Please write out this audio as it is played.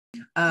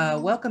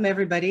Welcome,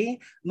 everybody.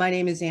 My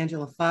name is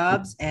Angela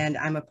Fobbs, and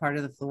I'm a part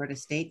of the Florida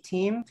State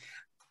team.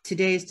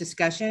 Today's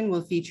discussion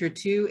will feature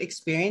two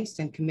experienced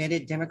and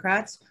committed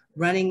Democrats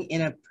running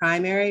in a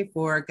primary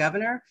for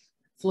governor,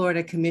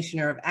 Florida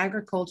Commissioner of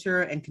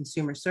Agriculture and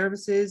Consumer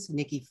Services,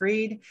 Nikki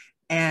Fried,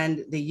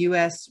 and the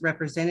U.S.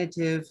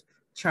 Representative,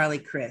 Charlie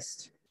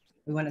Crist.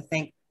 We want to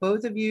thank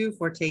both of you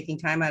for taking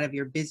time out of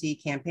your busy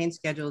campaign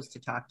schedules to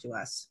talk to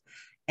us.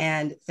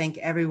 And thank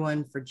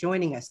everyone for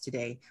joining us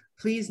today.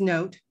 Please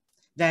note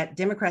that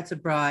Democrats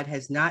Abroad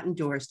has not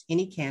endorsed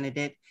any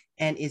candidate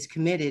and is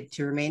committed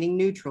to remaining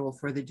neutral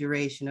for the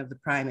duration of the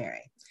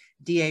primary.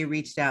 DA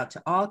reached out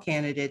to all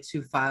candidates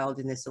who filed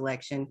in this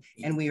election,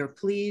 and we are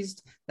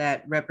pleased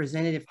that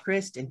Representative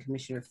Crist and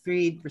Commissioner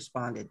Fried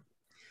responded.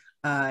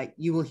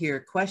 You will hear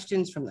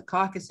questions from the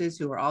caucuses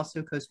who are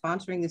also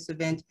co-sponsoring this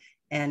event,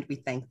 and we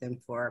thank them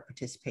for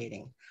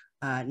participating.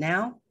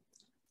 Now,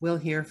 we'll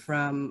hear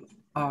from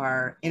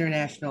our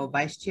International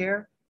Vice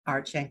Chair,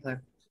 Art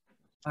Shankler.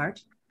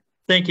 Art?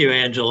 Thank you,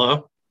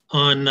 Angela.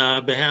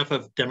 On behalf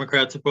of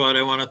Democrats Abroad,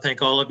 I want to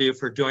thank all of you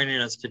for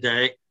joining us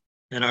today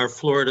and our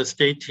Florida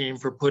State team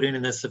for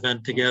putting this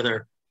event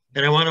together.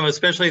 And I want to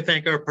especially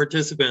thank our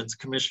participants,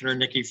 Commissioner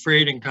Nikki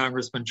Fried and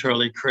Congressman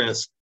Charlie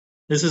Crist.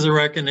 This is a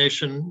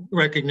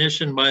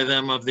recognition by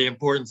them of the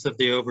importance of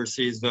the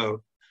overseas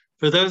vote.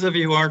 For those of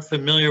you who aren't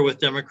familiar with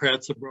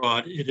Democrats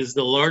Abroad, it is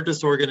the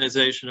largest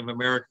organization of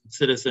American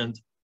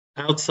citizens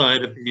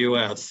outside of the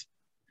US.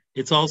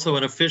 It's also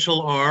an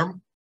official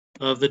arm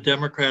of the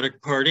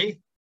Democratic Party.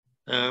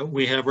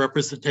 We have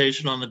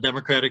representation on the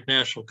Democratic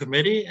National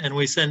Committee, and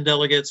we send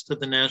delegates to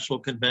the National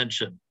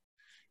Convention.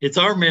 It's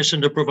our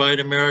mission to provide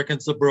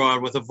Americans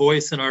abroad with a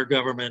voice in our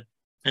government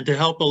and to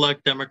help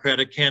elect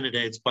Democratic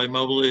candidates by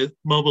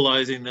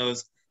mobilizing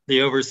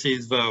the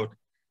overseas vote.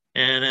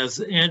 And as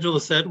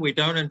Angela said, we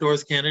don't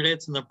endorse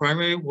candidates in the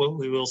primary.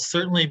 We will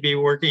certainly be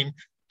working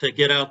to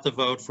get out the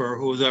vote for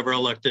who's ever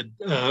elected,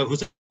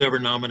 who's ever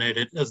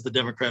nominated as the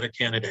Democratic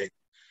candidate.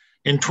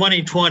 In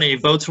 2020,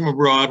 votes from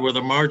abroad were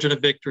the margin of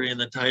victory in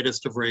the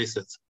tightest of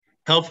races,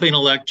 helping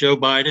elect Joe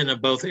Biden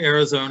of both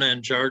Arizona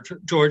and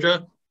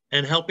Georgia,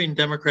 and helping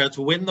Democrats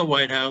win the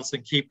White House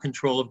and keep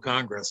control of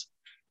Congress.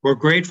 We're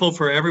grateful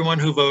for everyone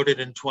who voted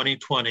in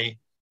 2020,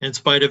 in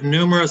spite of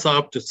numerous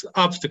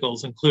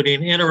obstacles,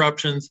 including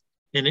interruptions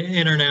in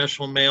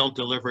international mail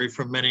delivery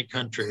from many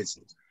countries.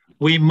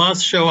 We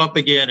must show up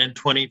again in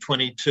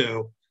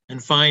 2022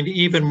 and find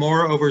even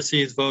more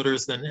overseas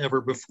voters than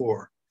ever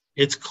before.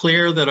 It's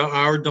clear that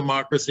our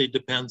democracy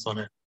depends on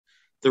it.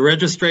 The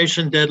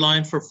registration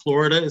deadline for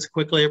Florida is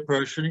quickly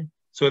approaching,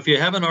 so if you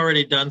haven't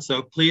already done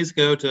so, please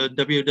go to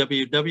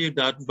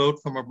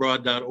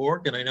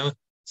www.votefromabroad.org, and I know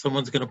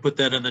someone's going to put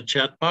that in the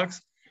chat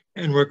box,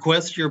 and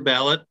request your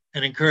ballot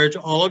and encourage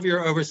all of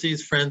your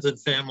overseas friends and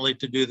family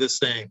to do the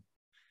same.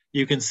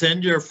 You can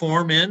send your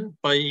form in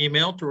by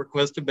email to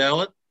request a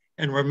ballot,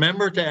 and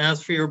remember to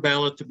ask for your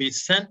ballot to be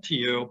sent to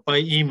you by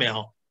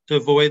email to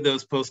avoid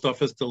those post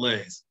office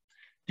delays.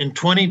 In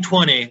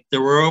 2020,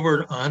 there were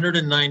over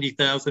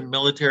 190,000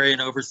 military and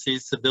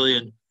overseas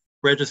civilian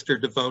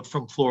registered to vote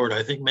from Florida,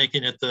 I think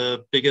making it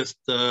the biggest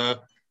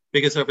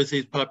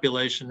overseas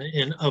population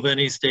of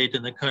any state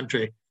in the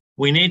country.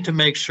 We need to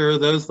make sure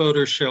those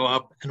voters show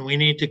up, and we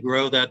need to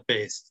grow that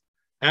base.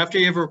 After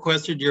you've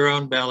requested your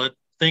own ballot,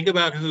 think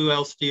about who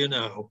else do you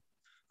know?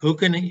 Who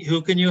can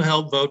you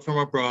help vote from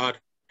abroad,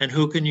 and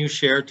who can you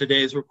share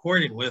today's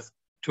recording with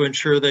to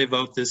ensure they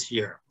vote this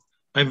year?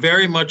 I'm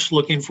very much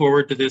looking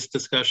forward to this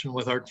discussion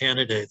with our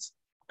candidates.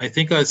 I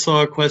think I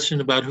saw a question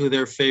about who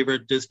their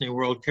favorite Disney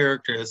World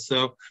character is,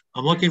 so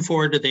I'm looking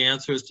forward to the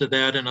answers to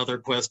that and other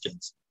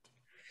questions.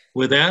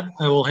 With that,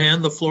 I will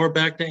hand the floor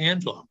back to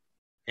Angela.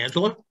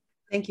 Angela?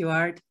 Thank you,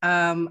 Art.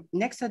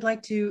 Next, I'd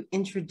like to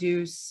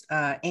introduce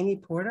Amy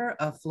Porter,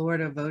 a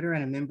Florida voter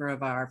and a member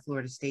of our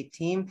Florida State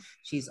team.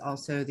 She's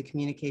also the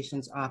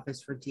Communications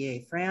Office for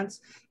DA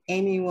France.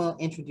 Amy will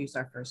introduce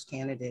our first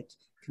candidate,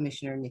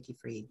 Commissioner Nikki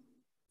Fried.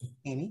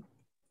 Amy?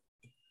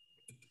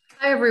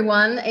 Hi,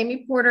 everyone.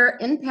 Amy Porter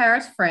in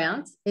Paris,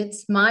 France.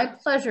 It's my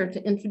pleasure to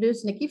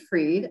introduce Nikki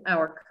Fried,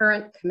 our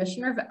current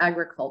Commissioner of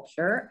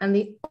Agriculture and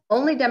the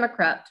only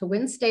Democrat to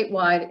win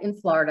statewide in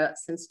Florida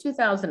since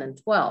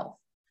 2012.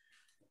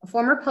 A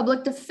former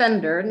public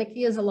defender,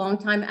 Nikki is a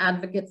longtime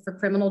advocate for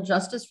criminal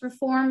justice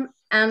reform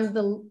and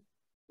the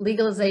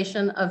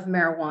legalization of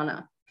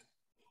marijuana.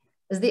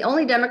 As the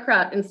only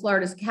Democrat in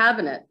Florida's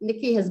cabinet,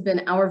 Nikki has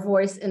been our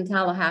voice in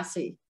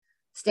Tallahassee,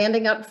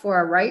 standing up for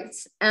our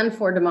rights and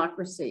for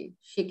democracy.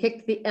 She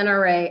kicked the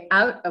NRA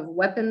out of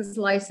weapons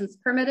license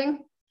permitting,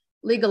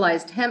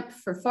 legalized hemp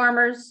for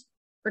farmers,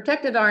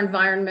 protected our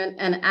environment,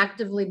 and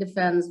actively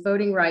defends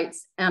voting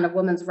rights and a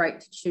woman's right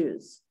to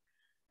choose.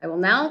 I will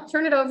now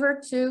turn it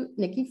over to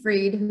Nikki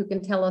Fried, who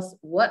can tell us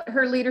what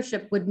her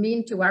leadership would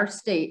mean to our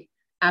state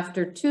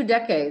after 2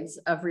 decades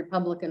of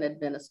Republican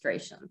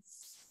administrations.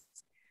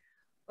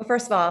 Well,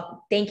 first of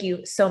all, thank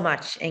you so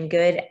much, and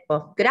good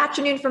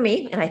afternoon for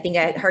me. And I think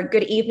I heard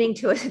good evening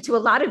to a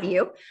lot of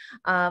you.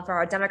 For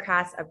our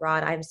Democrats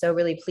abroad, I'm so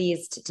really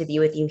pleased to be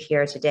with you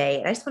here today.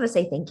 And I just want to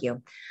say thank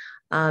you.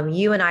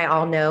 You and I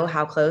all know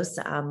how close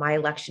my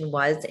election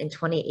was in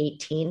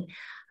 2018.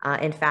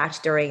 In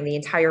fact, during the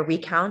entire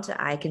recount,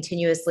 I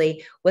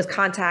continuously was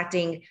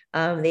contacting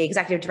the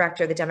executive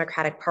director of the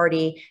Democratic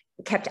Party,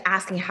 kept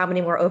asking how many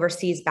more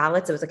overseas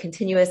ballots. It was a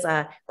continuous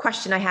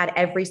question I had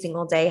every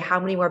single day. How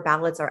many more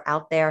ballots are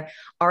out there?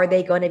 Are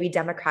they going to be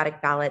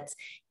Democratic ballots?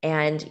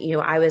 And,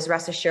 I was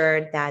rest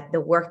assured that the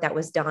work that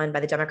was done by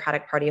the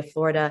Democratic Party of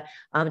Florida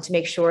to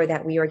make sure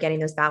that we were getting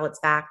those ballots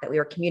back, that we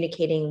were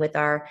communicating with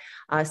our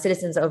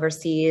citizens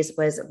overseas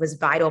was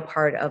vital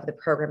part of the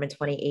program in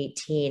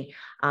 2018.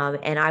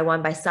 And I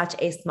won by such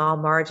a small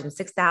margin,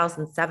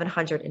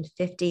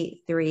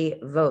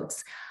 6,753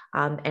 votes.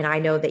 And I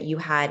know that you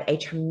had a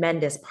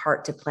tremendous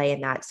part to play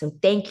in that. So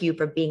thank you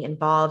for being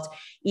involved,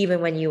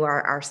 even when you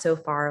are so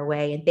far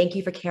away. And thank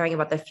you for caring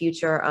about the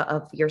future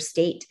of your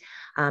state,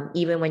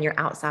 even when you're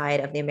outside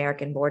of the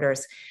American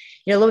borders.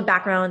 A little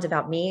background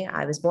about me.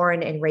 I was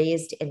born and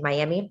raised in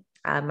Miami.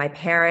 My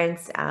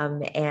parents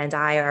and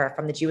I are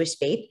from the Jewish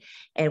faith.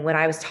 And what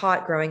I was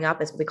taught growing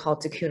up is what we call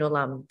tikkun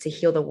olam, to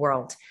heal the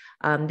world.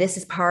 This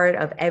is part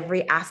of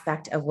every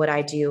aspect of what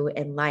I do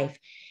in life.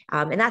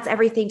 And that's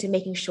everything to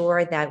making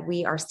sure that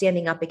we are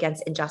standing up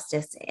against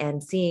injustice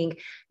and seeing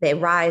the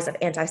rise of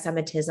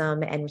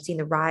anti-Semitism and seeing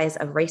the rise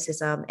of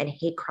racism and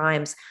hate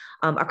crimes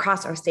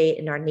across our state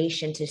and our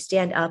nation, to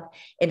stand up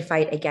and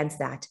fight against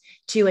that,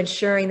 to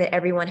ensuring that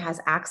everyone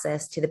has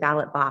access to the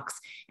ballot box,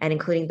 and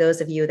including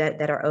those of you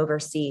that are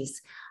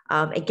overseas.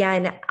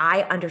 Again,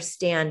 I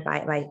understand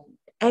by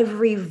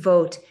every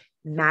vote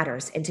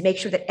matters, and to make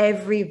sure that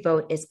every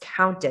vote is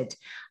counted.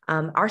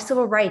 Our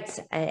civil rights,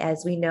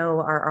 as we know,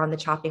 are on the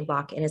chopping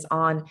block and is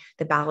on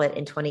the ballot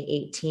in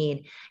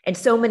 2018. And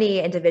so many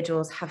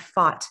individuals have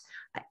fought,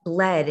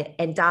 bled,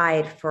 and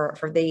died for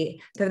the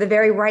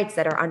very rights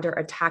that are under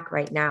attack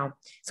right now.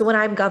 So when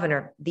I'm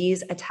governor,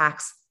 these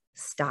attacks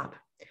stop.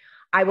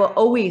 I will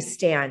always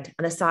stand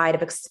on the side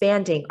of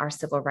expanding our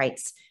civil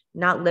rights,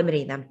 not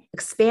limiting them,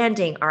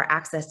 expanding our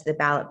access to the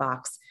ballot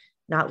box,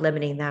 not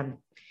limiting them.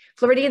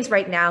 Floridians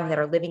right now that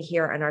are living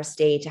here in our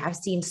state have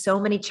seen so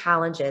many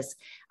challenges,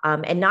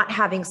 and not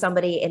having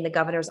somebody in the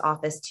governor's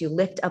office to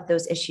lift up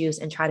those issues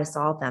and try to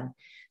solve them.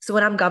 So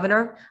when I'm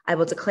governor, I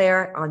will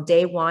declare on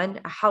day one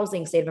a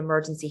housing state of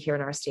emergency here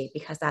in our state,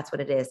 because that's what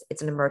it is.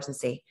 It's an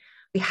emergency.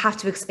 We have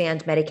to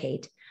expand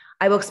Medicaid.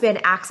 I will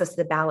expand access to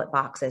the ballot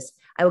boxes.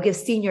 I will give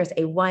seniors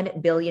a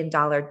 $1 billion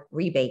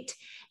rebate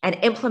and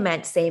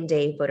implement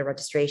same-day voter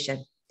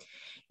registration.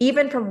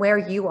 Even from where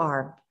you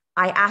are,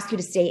 I ask you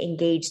to stay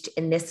engaged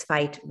in this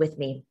fight with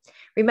me.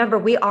 Remember,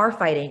 we are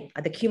fighting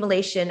the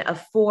accumulation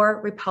of 4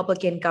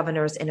 Republican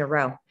governors in a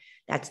row.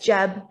 That's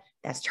Jeb,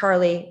 that's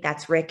Charlie,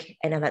 that's Rick,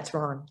 and now that's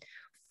Ron.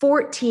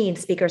 14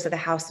 speakers of the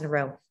House in a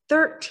row,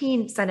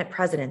 13 Senate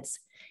presidents,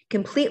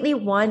 completely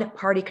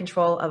one-party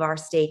control of our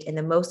state in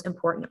the most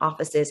important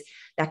offices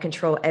that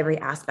control every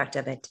aspect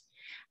of it.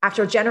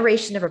 After a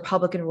generation of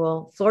Republican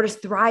rule, Florida's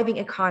thriving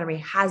economy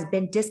has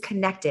been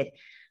disconnected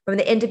from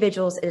the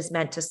individuals it is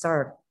meant to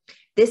serve.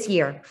 This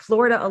year,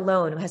 Florida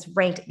alone has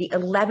ranked the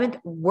 11th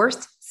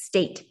worst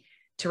state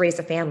to raise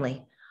a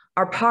family.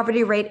 Our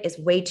poverty rate is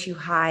way too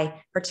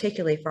high,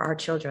 particularly for our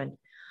children.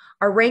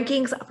 Our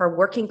rankings for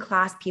working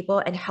class people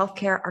and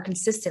healthcare are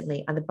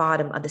consistently on the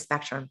bottom of the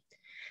spectrum.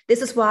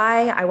 This is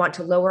why I want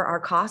to lower our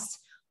costs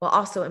while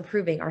also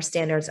improving our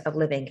standards of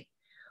living.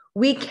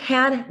 We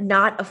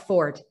cannot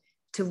afford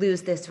to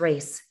lose this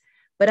race,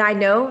 but I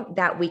know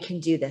that we can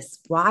do this.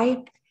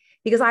 Why?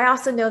 Because I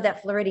also know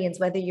that Floridians,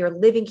 whether you're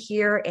living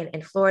here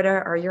in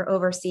Florida or you're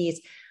overseas,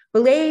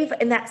 believe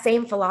in that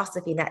same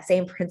philosophy, that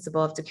same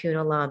principle of tikkun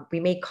olam. We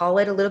may call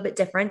it a little bit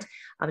different,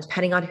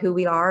 depending on who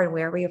we are and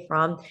where we are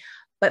from,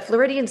 but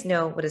Floridians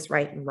know what is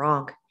right and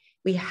wrong.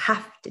 We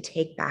have to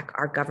take back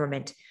our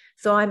government.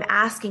 So I'm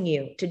asking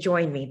you to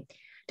join me,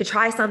 to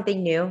try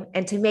something new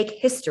and to make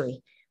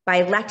history by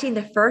electing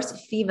the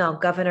first female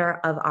governor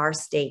of our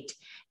state.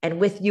 And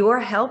with your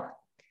help,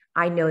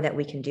 I know that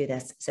we can do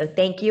this. So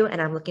thank you,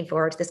 and I'm looking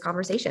forward to this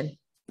conversation.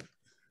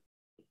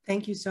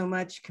 Thank you so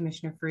much,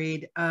 Commissioner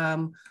Fried.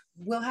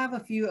 We'll have a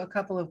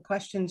couple of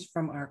questions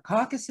from our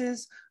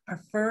caucuses.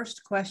 Our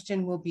first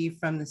question will be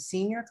from the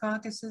senior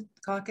caucus,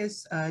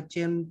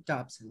 Jim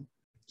Dobson.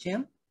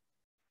 Jim?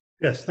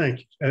 Yes, thank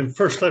you. And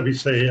first, let me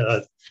say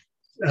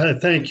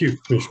thank you,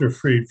 Commissioner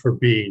Fried, for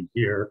being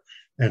here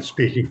and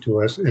speaking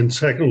to us. And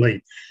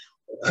secondly,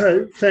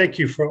 thank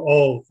you for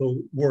all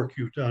the work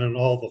you've done and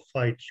all the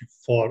fights you've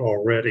fought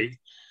already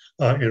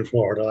in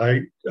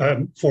Florida.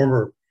 I'm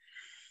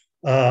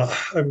a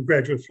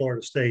graduate of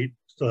Florida State,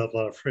 still have a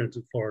lot of friends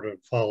in Florida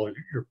and follow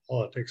your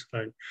politics.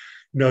 And I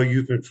know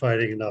you've been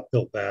fighting an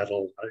uphill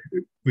battle.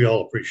 We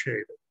all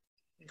appreciate it.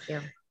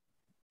 Thank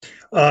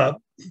you.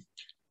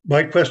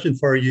 My question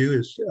for you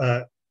is,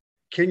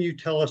 can you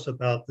tell us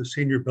about the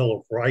Senior Bill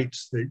of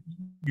Rights that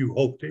you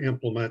hope to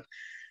implement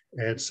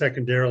And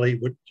secondarily,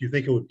 do you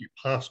think it would be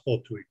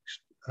possible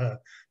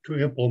to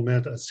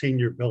implement a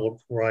senior Bill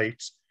of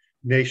Rights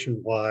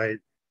nationwide?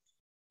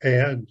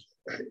 And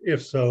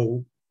if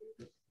so,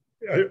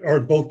 or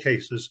in both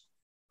cases,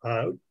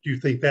 do you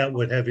think that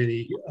would have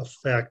any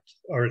effect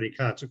or any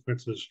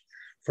consequences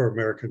for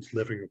Americans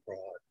living abroad?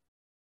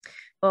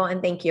 Well,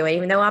 and thank you.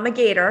 Even though I'm a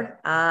Gator,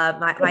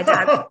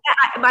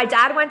 my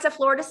dad went to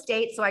Florida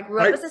State, so I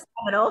grew up as a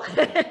Seminole.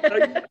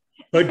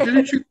 But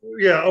didn't you?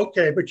 Yeah,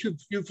 okay. But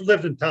you've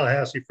lived in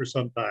Tallahassee for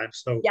some time,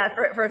 so yeah,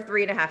 for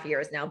 3.5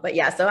 years now. But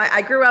yeah, so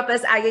I grew up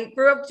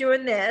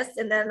doing this,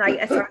 and then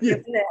I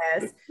started doing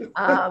this.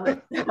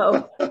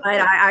 So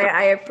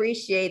I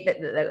appreciate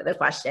the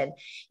question.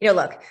 You know,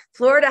 look,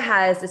 Florida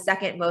has the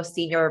second most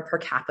senior per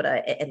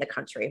capita in the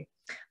country.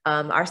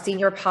 Our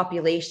senior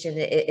population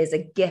is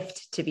a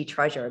gift to be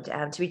treasured,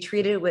 to be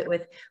treated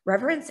with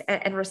reverence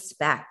and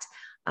respect.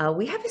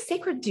 We have a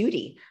sacred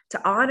duty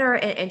to honor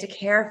and to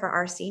care for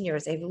our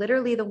seniors. They're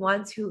literally the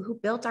ones who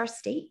built our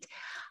state.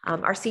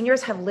 Our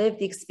seniors have lived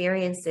the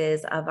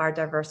experiences of our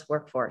diverse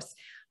workforce.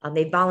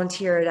 They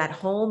volunteered at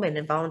home and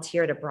then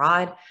volunteered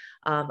abroad.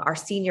 Our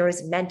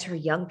seniors mentor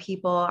young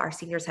people. Our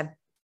seniors have,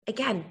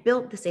 again,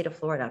 built the state of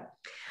Florida.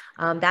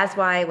 That's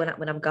why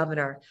when I'm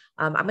governor,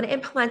 I'm going to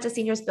implement a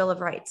Seniors Bill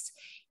of Rights.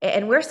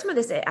 And where some of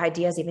these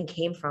ideas even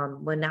came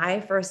from, when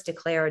I first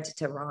declared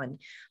to run,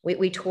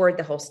 we toured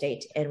the whole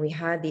state and we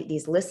had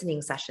these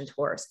listening session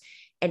tours.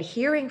 And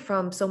hearing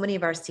from so many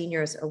of our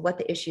seniors what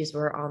the issues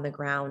were on the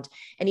ground,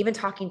 and even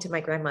talking to my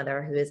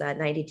grandmother, who is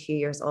 92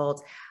 years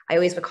old, I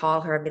always would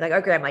call her and be like,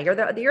 "Oh, Grandma, you're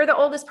the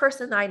oldest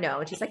person I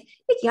know." And she's like,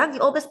 "Nikki, I'm the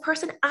oldest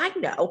person I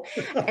know."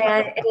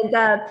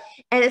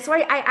 and so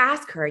I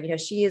ask her, you know,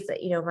 she is,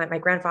 you know, my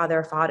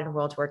grandfather fought in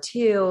World War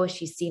II.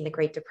 She's seen the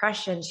Great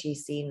Depression.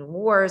 She's seen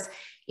wars.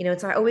 You know,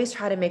 so I always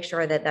try to make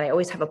sure that I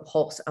always have a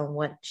pulse on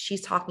what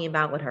she's talking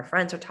about, what her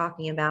friends are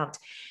talking about.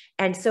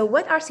 And so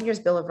what our Seniors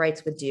Bill of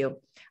Rights would do,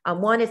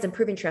 one is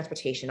improving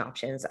transportation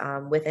options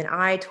with an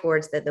eye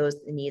towards those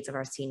needs of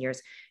our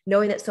seniors,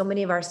 knowing that so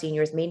many of our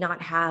seniors may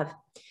not have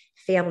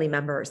family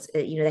members,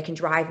 you know, that can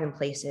drive them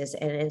places.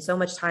 And so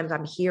much times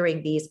I'm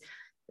hearing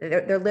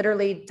they're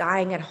literally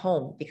dying at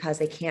home because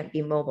they can't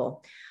be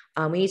mobile.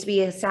 We need to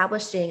be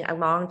establishing a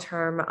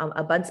long-term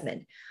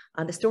ombudsman.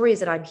 The stories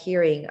that I'm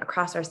hearing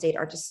across our state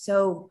are just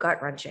so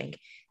gut-wrenching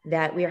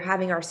that we are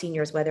having our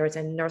seniors, whether it's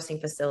in nursing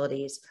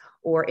facilities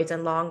or it's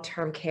in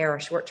long-term care or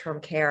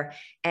short-term care,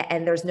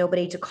 and there's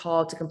nobody to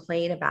call to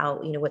complain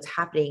about, you know, what's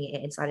happening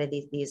inside of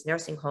these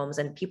nursing homes.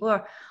 And people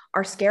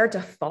are scared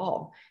to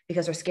fall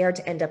because they're scared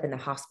to end up in the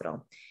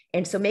hospital.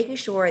 And so making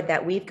sure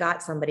that we've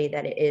got somebody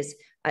that is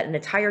an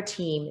entire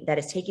team that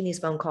is taking these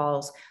phone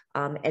calls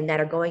and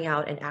that are going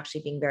out and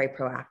actually being very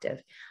proactive.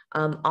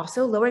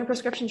 Also lowering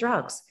prescription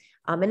drugs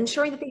and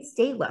ensuring that they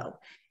stay low.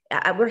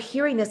 We're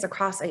hearing this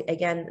across,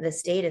 again, the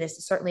state, and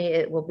this certainly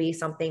it will be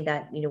something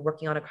that, you know,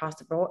 working on across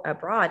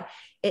abroad,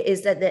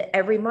 is that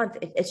every month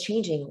it's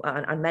changing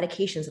on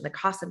medications and the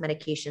cost of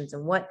medications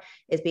and what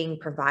is being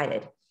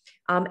provided.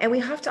 And we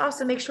have to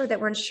also make sure that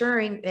we're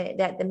ensuring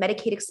that the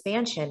Medicaid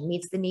expansion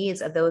meets the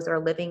needs of those that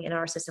are living in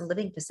our assisted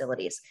living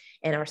facilities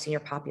and our senior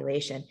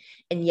population.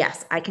 And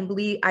yes, I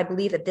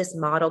believe that this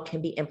model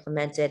can be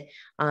implemented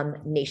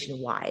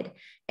nationwide.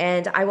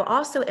 And I will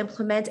also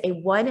implement a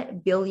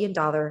 $1 billion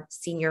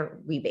senior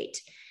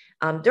rebate.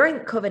 During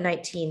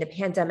COVID-19, the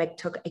pandemic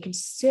took a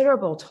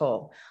considerable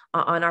toll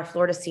on our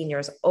Florida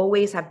seniors.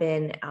 Always have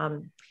been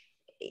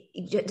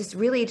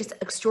just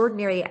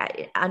extraordinary,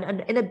 an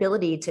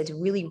inability to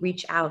really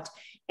reach out,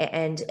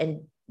 and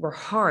were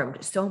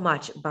harmed so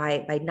much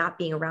by not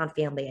being around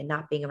family and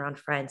not being around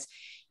friends.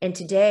 And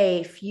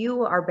today,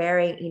 few are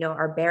bearing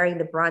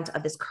the brunt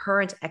of this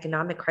current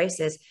economic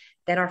crisis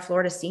than our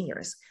Florida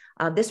seniors.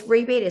 This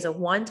rebate is a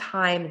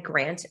one-time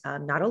grant,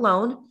 not a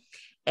loan.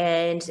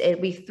 And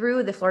it'll be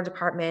through the Florida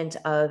Department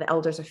of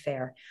Elders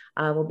Affairs,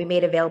 will be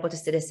made available to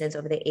citizens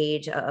over the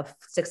age of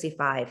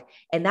 65.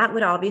 And that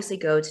would obviously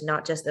go to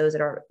not just those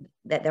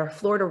that are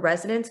Florida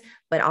residents,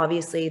 but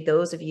obviously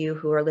those of you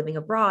who are living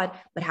abroad,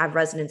 but have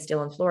residence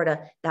still in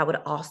Florida, that would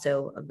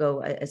also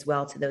go as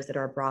well to those that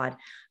are abroad.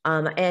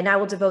 And I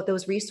will devote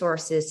those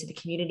resources to the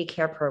community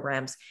care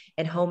programs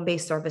and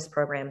home-based service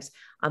programs,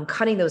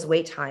 cutting those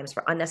wait times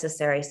for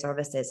unnecessary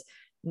services.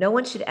 No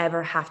one should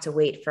ever have to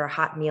wait for a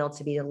hot meal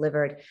to be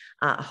delivered,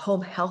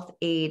 home health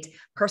aid,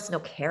 personal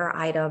care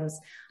items,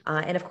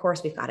 and of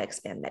course, we've got to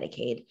expand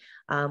Medicaid.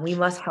 We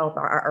must help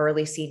our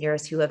early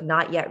seniors who have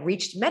not yet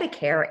reached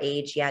Medicare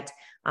age yet,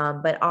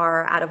 but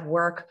are out of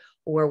work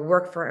or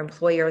work for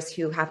employers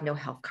who have no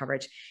health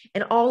coverage.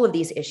 And all of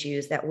these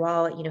issues that,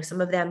 while, you know, some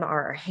of them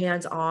are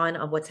hands-on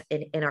on what's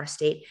in our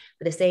state,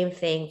 but the same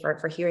thing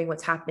for hearing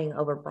what's happening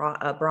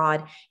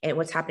abroad and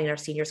what's happening in our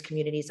seniors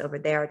communities over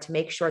there, to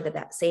make sure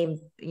that same,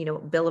 you know,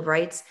 Bill of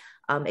Rights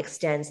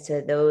extends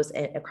to those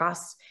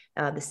across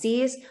the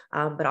seas,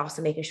 but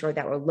also making sure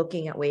that we're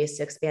looking at ways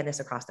to expand this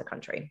across the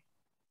country.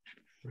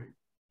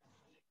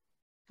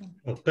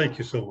 Well, thank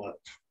you so much.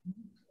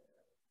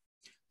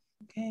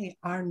 Okay,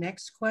 our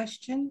next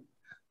question.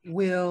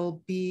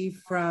 will be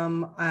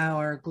from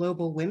our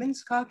Global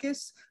Women's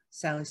Caucus,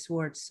 Sally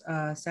Swartz.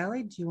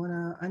 Sally, do you want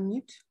to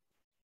unmute?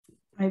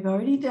 I've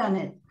already done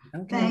it.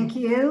 Okay. Thank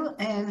you,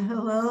 and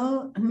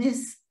hello,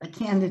 Miss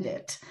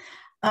Candidate.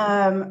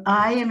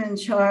 I am in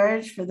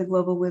charge for the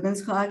Global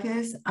Women's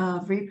Caucus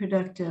of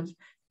Reproductive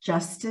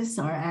Justice,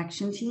 our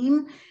action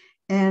team.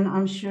 And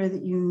I'm sure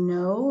that you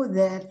know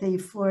that the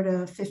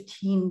Florida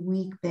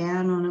 15-week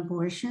ban on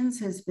abortions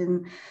has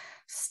been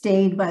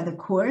stayed by the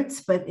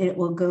courts, but it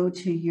will go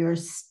to your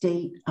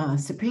state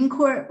Supreme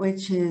Court,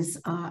 which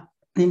is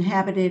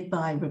inhabited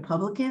by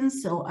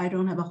Republicans. So I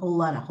don't have a whole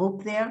lot of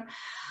hope there.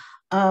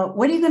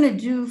 What are you going to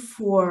do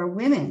for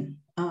women,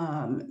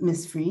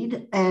 Ms.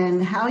 Fried,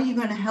 and how are you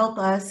going to help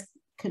us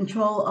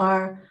control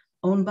our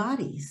own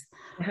bodies?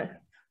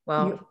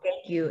 Well,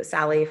 thank you,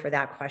 Sally, for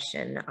that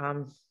question.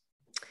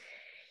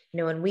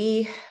 When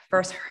we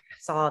first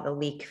saw the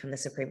leak from the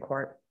Supreme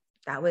Court,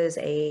 that was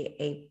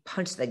a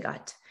punch to the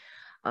gut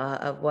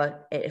of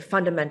what a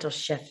fundamental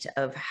shift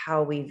of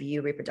how we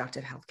view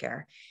reproductive health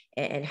care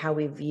and how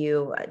we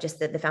view just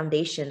the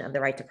foundation of the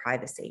right to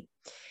privacy.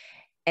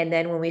 And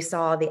then when we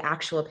saw the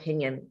actual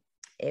opinion,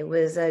 it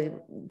was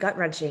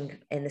gut-wrenching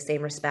in the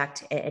same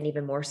respect, and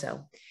even more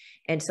so.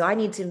 And so I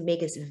need to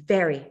make this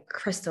very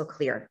crystal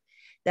clear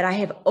that I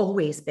have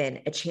always been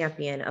a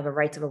champion of the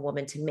rights of a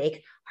woman to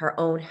make her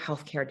own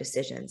healthcare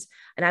decisions.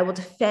 And I will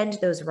defend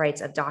those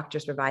rights of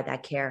doctors to provide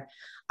that care.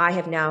 I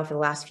have now, for the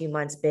last few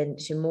months, been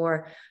to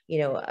more,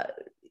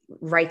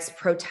 rights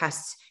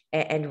protests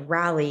and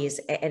rallies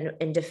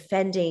and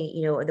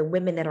defending, the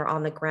women that are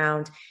on the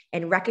ground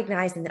and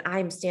recognizing that I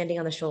am standing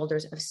on the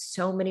shoulders of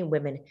so many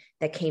women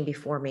that came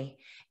before me,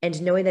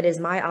 and knowing that it is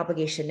my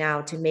obligation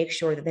now to make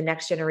sure that the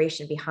next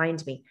generation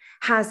behind me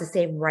has the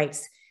same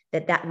rights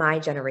that my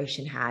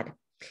generation had.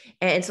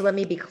 And so let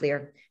me be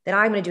clear that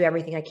I'm going to do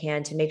everything I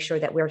can to make sure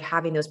that we're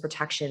having those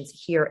protections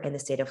here in the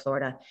state of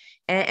Florida.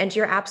 And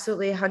you're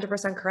absolutely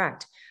 100%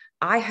 correct.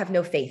 I have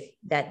no faith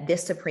that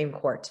this Supreme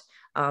Court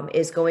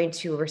is going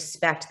to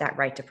respect that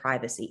right to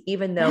privacy,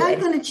 even though— How are you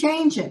going to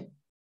change it?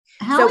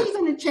 How are you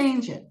going to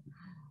change it?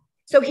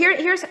 So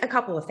here's a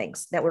couple of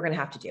things that we're going to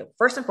have to do.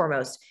 First and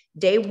foremost,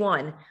 day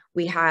one,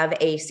 we have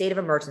a state of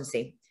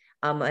emergency.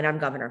 And I'm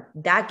governor.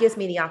 That gives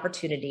me the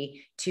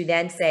opportunity to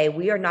then say,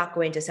 we are not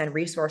going to send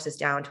resources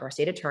down to our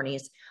state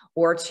attorneys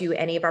or to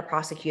any of our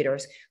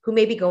prosecutors who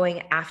may be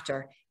going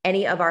after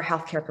any of our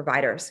healthcare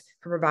providers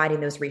for providing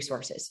those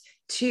resources.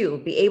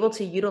 Two, be able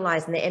to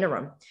utilize in the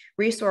interim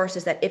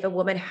resources that if a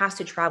woman has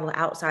to travel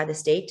outside the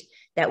state,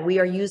 that we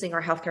are using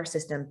our healthcare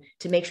system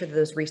to make sure that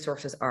those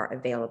resources are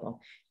available.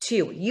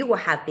 Two, you will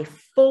have the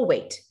full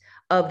weight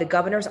of the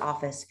governor's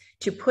office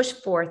to push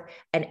forth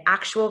an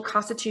actual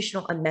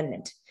constitutional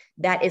amendment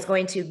that is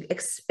going to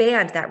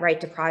expand that right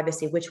to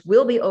privacy, which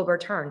will be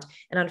overturned.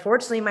 And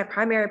unfortunately, my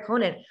primary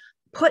opponent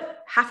put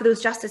half of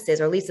those justices,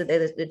 or at least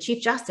the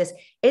Chief Justice,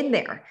 in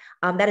there.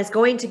 That is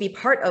going to be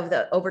part of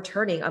the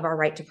overturning of our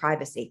right to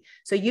privacy.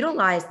 So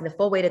utilizing the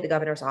full weight of the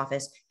governor's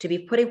office to be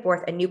putting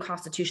forth a new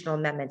constitutional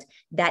amendment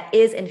that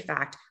is, in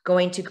fact,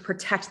 going to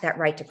protect that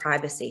right to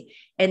privacy.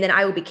 And then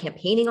I will be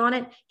campaigning on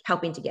it,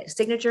 helping to get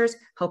signatures,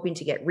 hoping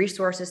to get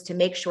resources to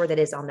make sure that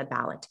it is on the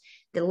ballot.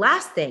 The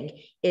last thing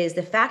is,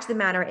 the fact of the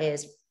matter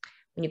is,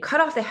 when you cut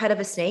off the head of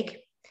a snake,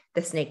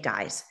 the snake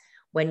dies.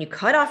 When you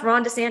cut off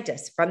Ron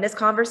DeSantis from this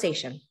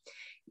conversation,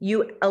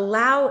 you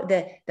allow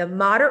the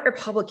moderate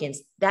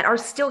Republicans that are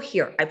still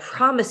here, I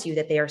promise you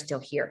that they are still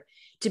here,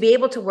 to be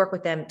able to work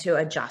with them to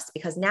adjust.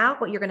 Because now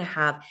what you're going to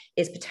have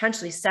is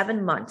potentially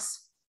 7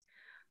 months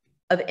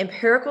of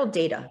empirical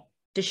data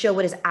to show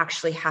what is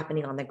actually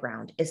happening on the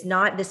ground. It's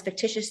not this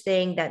fictitious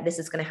thing that this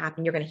is going to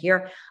happen. You're going to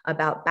hear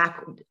about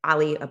back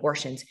alley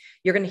abortions.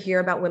 You're going to hear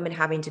about women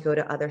having to go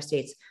to other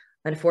states.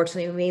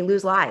 Unfortunately, we may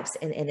lose lives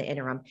in the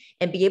interim,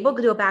 and be able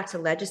to go back to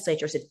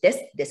legislatures if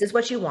this is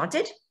what you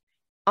wanted.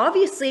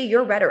 Obviously,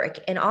 your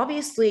rhetoric and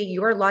obviously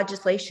your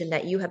legislation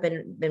that you have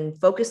been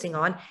focusing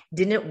on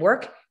didn't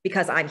work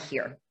because I'm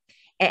here.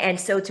 And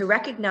so to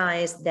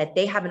recognize that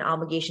they have an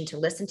obligation to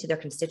listen to their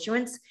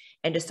constituents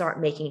and to start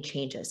making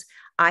changes.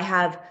 I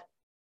have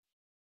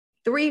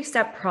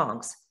 3-step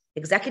prongs: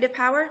 executive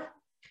power,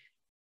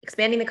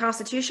 expanding the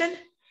Constitution,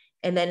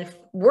 and then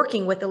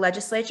working with the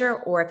legislature,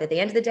 or if at the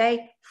end of the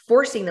day,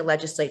 forcing the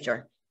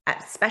legislature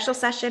at special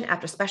session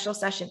after special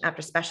session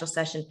after special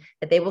session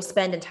that they will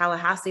spend in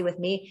Tallahassee with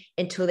me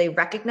until they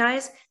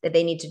recognize that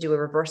they need to do a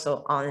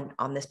reversal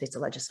on this piece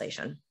of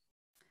legislation.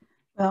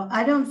 Well,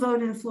 I don't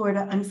vote in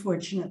Florida,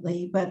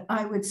 unfortunately, but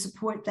I would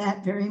support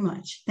that very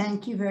much.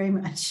 Thank you very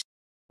much.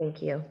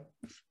 Thank you.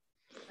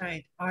 All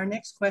right, our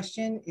next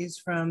question is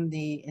from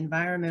the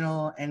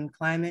Environmental and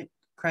Climate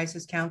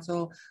Crisis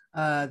Council.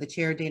 The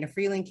chair, Dana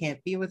Freeland,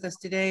 can't be with us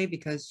today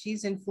because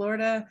she's in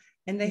Florida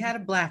and they had a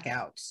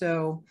blackout,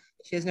 so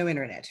she has no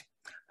internet.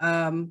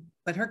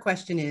 But her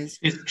question is—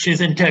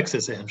 She's in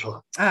Texas,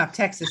 Angela.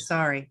 Texas,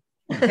 sorry.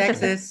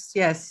 Texas,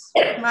 yes,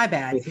 my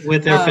bad.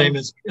 With their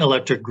famous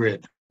electric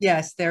grid.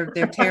 Yes, their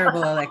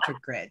terrible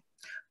electric grid.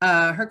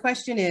 Her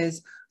question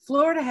is,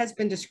 Florida has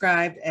been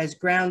described as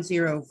ground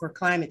zero for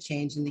climate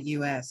change in the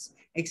US,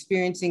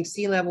 experiencing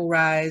sea level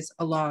rise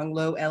along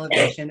low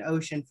elevation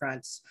ocean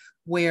fronts,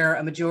 where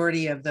a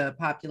majority of the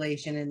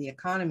population and the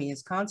economy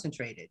is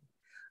concentrated.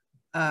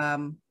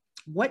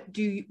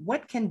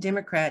 What can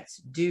Democrats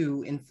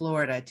do in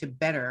Florida to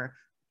better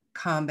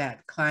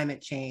combat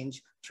climate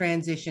change,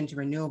 transition to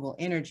renewable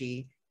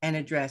energy, and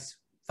address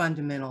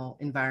fundamental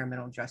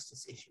environmental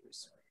justice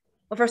issues?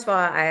 Well, first of all,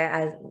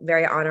 I'm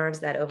very honored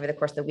that over the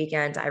course of the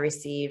weekend, I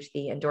received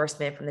the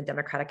endorsement from the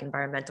Democratic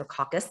Environmental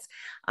Caucus,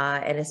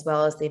 and as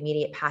well as the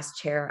immediate past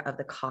chair of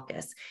the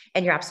caucus.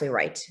 And you're absolutely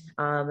right.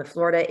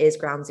 Florida is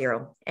ground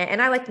zero.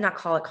 And I like to not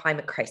call it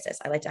climate crisis.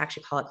 I like to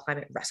actually call it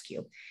climate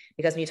rescue.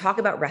 Because when you talk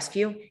about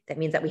rescue, that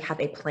means that we have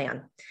a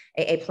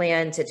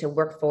plan to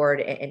work forward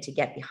and to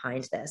get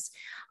behind this.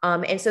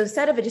 And so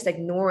instead of just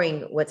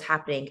ignoring what's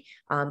happening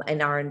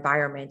in our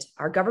environment,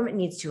 our government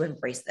needs to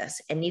embrace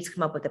this and needs to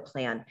come up with a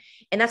plan.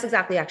 And that's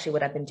exactly actually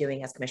what I've been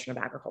doing as Commissioner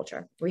of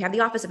Agriculture. We have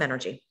the Office of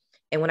Energy.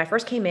 And when I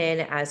first came in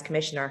as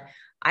commissioner,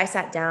 I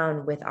sat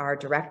down with our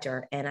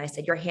director and I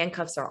said, your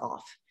handcuffs are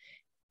off.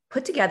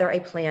 Put together a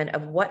plan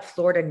of what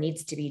Florida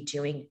needs to be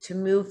doing to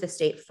move the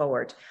state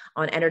forward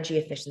on energy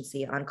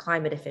efficiency, on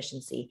climate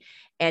efficiency.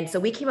 And so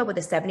we came up with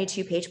a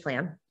 72-page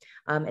plan.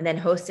 And then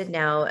hosted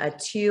now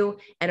 2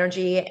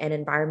 energy and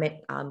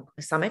environment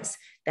summits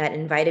that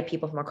invited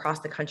people from across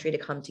the country to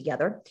come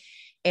together.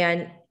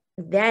 And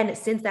then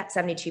since that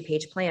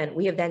 72-page plan,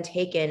 we have then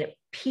taken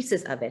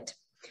pieces of it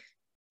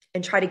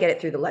and tried to get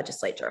it through the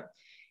legislature.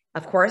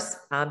 Of course,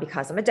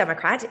 because I'm a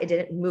Democrat, it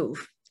didn't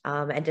move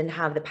and didn't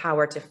have the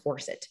power to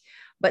force it.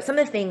 But some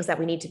of the things that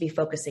we need to be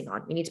focusing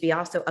on, we need to be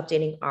also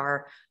updating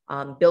our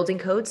building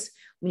codes.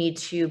 We need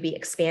to be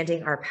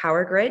expanding our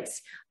power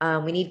grids.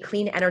 We need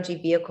clean energy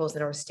vehicles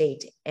in our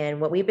state. And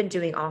what we've been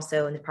doing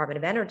also in the Department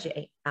of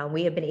Energy,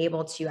 we have been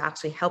able to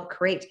actually help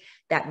create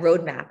that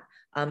roadmap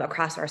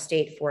across our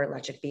state for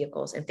electric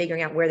vehicles and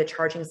figuring out where the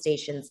charging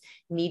stations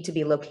need to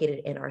be located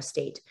in our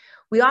state.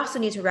 We also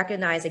need to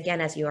recognize, again,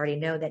 as you already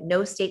know, that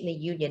no state in the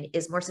union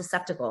is more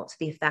susceptible to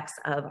the effects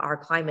of our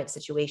climate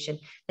situation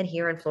than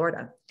here in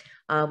Florida.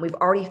 We've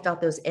already felt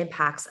those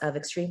impacts of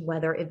extreme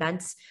weather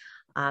events.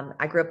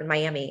 I grew up in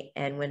Miami,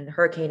 and when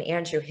Hurricane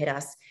Andrew hit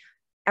us,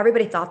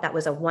 everybody thought that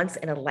was a once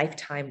in a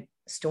lifetime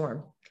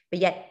storm. But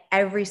yet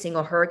every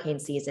single hurricane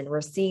season,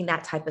 we're seeing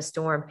that type of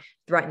storm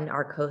threaten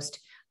our coast.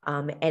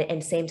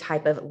 And same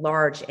type of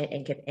large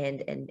and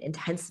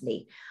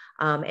intensity.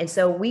 And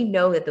so we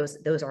know that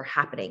those are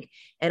happening.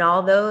 And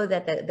although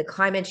that the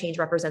climate change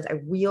represents a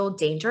real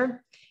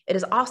danger, it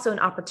is also an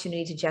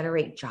opportunity to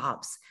generate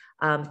jobs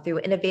through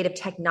innovative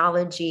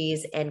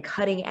technologies and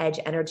cutting edge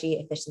energy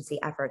efficiency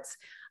efforts.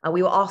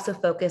 We will also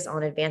focus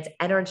on advanced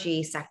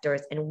energy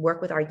sectors and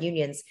work with our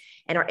unions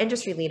and our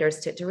industry leaders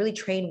to really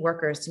train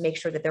workers to make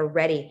sure that they're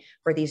ready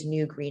for these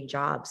new green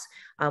jobs.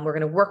 We're going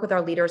to work with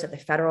our leaders at the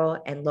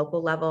federal and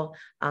local level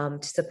to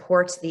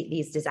support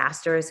these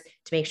disasters,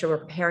 to make sure we're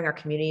preparing our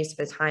communities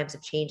for the times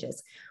of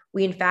changes.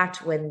 We, in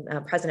fact, when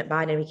President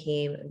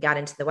Biden got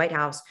into the White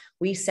House,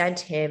 we sent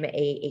him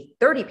a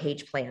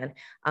 30-page plan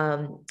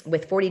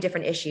with 40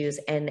 different issues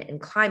and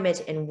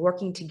climate, and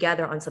working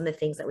together on some of the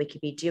things that we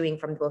could be doing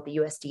from both the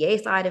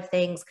USDA side of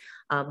things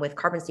with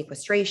carbon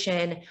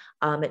sequestration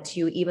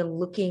to even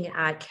looking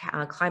at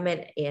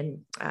climate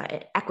and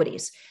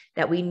equities,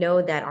 that we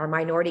know that our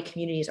minority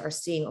communities are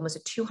seeing almost a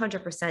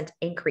 200%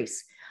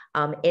 increase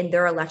in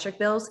their electric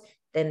bills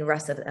than the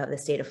rest of the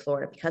state of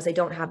Florida, because they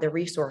don't have the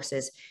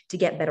resources to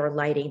get better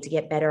lighting, to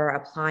get better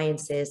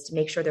appliances, to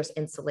make sure there's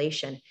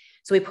insulation.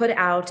 So we put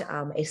out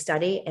a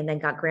study and then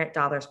got grant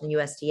dollars from the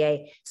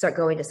USDA to start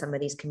going to some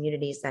of these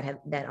communities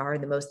that are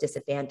the most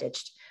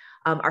disadvantaged.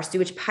 Our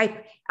sewage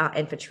pipe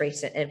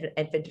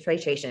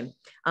infiltration,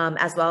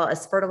 as well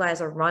as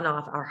fertilizer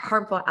runoff, are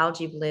harmful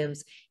algae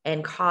blooms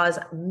and cause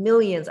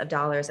millions of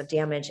dollars of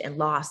damage and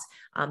loss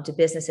to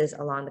businesses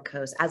along the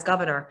coast. As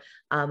governor,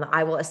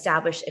 I will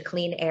establish a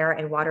clean air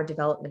and water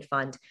development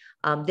fund.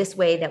 This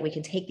way that we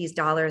can take these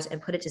dollars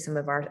and put it to some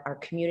of our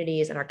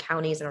communities and our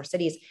counties and our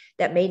cities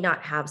that may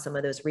not have some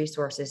of those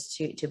resources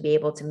to be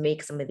able to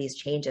make some of these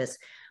changes.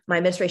 My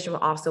administration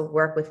will also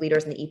work with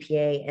leaders in the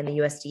EPA and the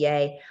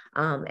USDA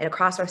and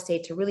across our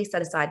state to really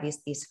set aside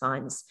these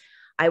funds.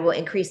 I will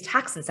increase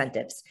tax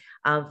incentives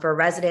for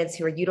residents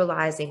who are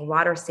utilizing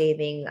water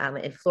saving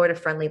and Florida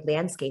friendly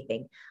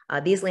landscaping.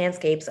 These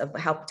landscapes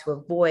help to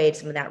avoid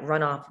some of that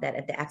runoff,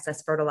 the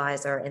excess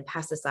fertilizer and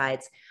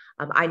pesticides.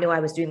 I know I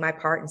was doing my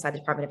part inside the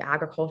Department of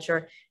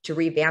Agriculture to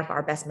revamp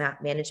our best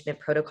management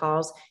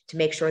protocols to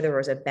make sure there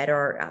was a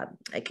better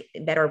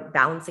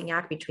balancing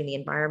act between the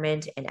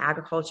environment and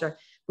agriculture.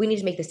 We need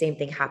to make the same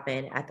thing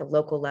happen at the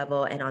local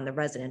level and on the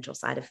residential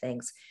side of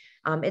things.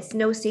 It's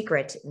no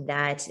secret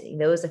that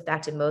those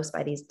affected most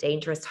by these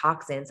dangerous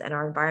toxins in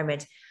our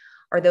environment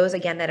are those,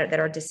 again, that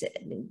are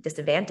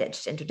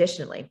disadvantaged and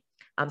traditionally.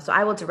 So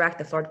I will direct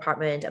the Florida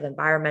Department of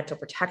Environmental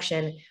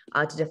Protection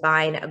to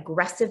define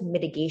aggressive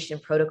mitigation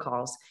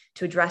protocols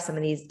to address some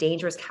of these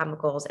dangerous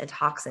chemicals and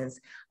toxins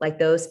like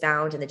those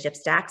found in the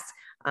gypstacks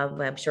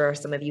I'm sure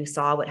some of you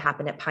saw what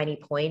happened at Piney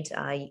Point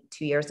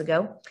 2 years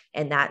ago,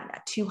 and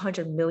that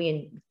 200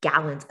 million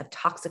gallons of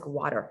toxic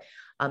water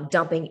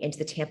dumping into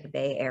the Tampa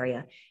Bay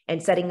area,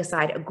 and setting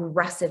aside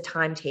aggressive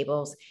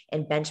timetables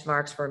and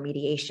benchmarks for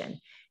remediation.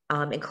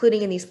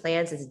 Including in these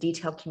plans is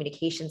detailed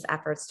communications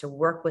efforts to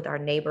work with our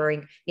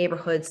neighboring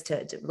neighborhoods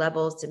to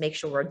levels to make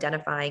sure we're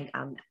identifying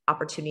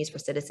opportunities for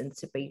citizens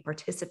to be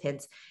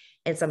participants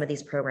in some of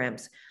these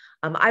programs.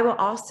 I will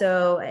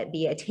also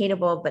be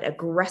attainable but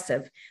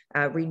aggressive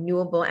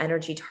renewable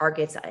energy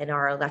targets in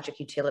our electric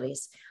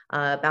utilities.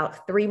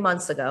 About 3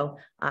 months ago,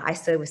 I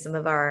stood with some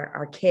of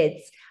our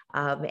kids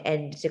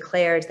and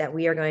declared that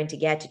we are going to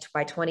get to,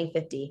 by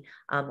 2050,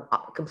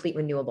 complete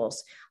renewables.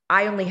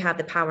 I only have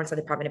the power inside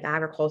the Department of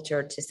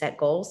Agriculture to set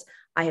goals.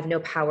 I have no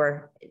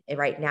power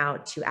right now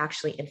to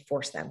actually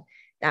enforce them.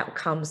 That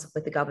comes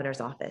with the governor's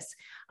office.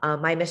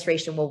 My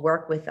administration will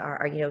work with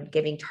our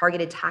giving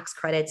targeted tax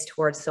credits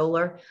towards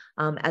solar,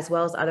 as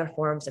well as other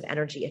forms of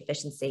energy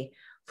efficiency.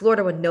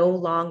 Florida would no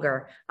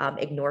longer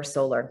ignore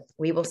solar.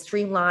 We will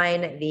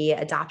streamline the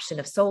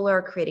adoption of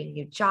solar, creating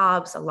new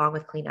jobs along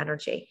with clean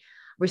energy.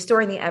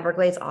 Restoring the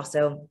Everglades,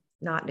 also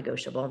not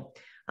negotiable.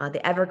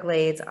 The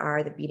Everglades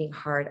are the beating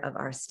heart of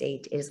our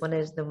state. It is one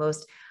of the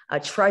most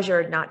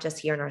treasured, not just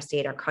here in our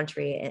state, our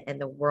country, and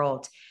the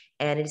world.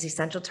 And it is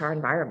essential to our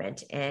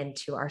environment and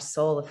to our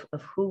soul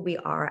of who we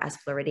are as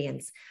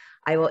Floridians.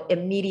 I will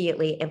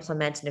immediately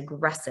implement an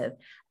aggressive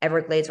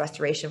Everglades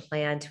restoration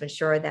plan to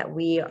ensure that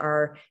we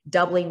are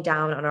doubling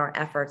down on our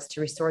efforts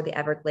to restore the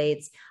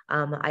Everglades.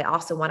 I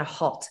also want to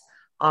halt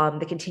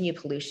the continued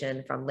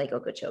pollution from Lake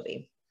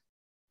Okeechobee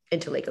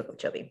into Lake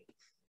Okeechobee.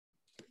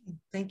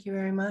 Thank you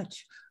very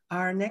much.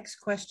 Our next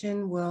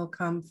question will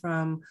come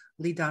from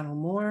Lee Donald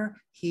Moore.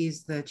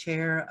 He's the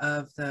chair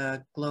of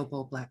the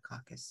Global Black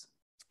Caucus.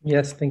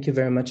 Yes, thank you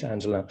very much,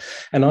 Angela.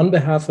 And on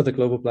behalf of the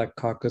Global Black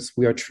Caucus,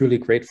 we are truly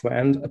grateful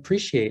and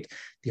appreciate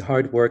the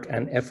hard work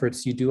and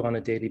efforts you do on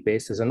a daily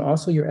basis, and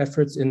also your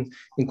efforts in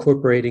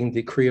incorporating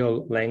the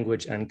Creole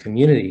language and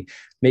community,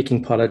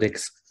 making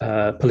politics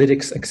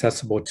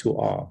accessible to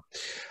all.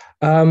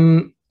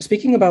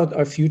 Speaking about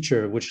our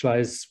future, which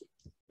lies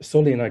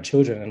solely in our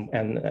children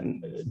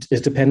and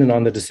is dependent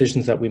on the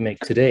decisions that we make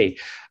today.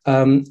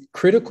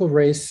 Critical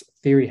race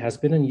theory has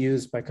been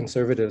used by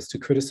conservatives to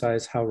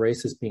criticize how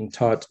race is being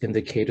taught in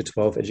the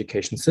K-12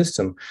 education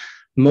system.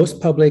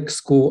 Most public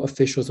school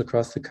officials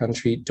across the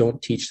country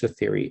don't teach the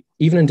theory,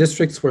 even in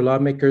districts where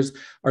lawmakers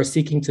are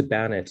seeking to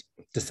ban it.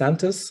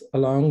 DeSantis,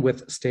 along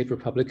with state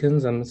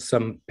Republicans and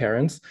some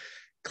parents,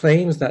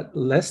 claims that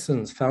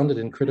lessons founded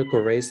in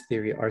critical race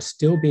theory are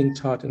still being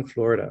taught in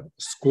Florida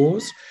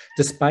schools,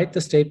 despite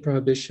the state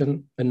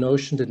prohibition, a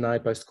notion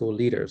denied by school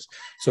leaders.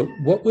 So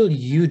what will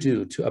you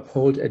do to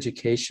uphold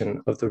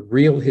education of the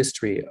real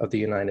history of the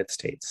United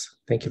States?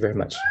 Thank you very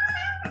much.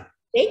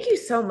 Thank you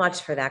so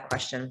much for that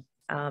question.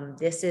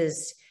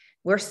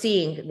 We're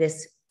seeing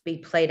this be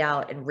played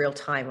out in real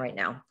time right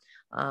now.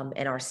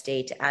 In our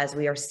state, as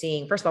we are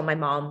seeing, first of all, my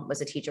mom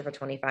was a teacher for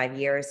 25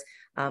 years.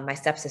 My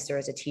stepsister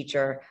is a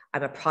teacher.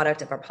 I'm a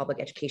product of our public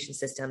education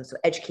system. So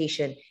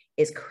education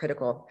is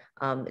critical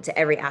to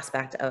every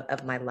aspect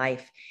of my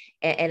life.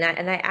 And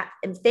I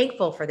am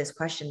thankful for this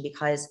question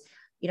because,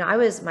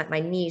 my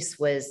niece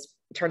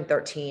turned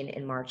 13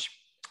 in March.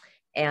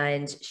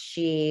 And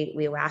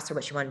we asked her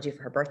what she wanted to do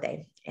for her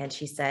birthday. And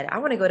she said, I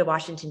want to go to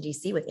Washington,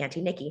 D.C. with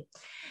Auntie Nikki.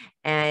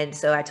 And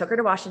so I took her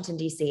to Washington,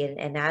 D.C.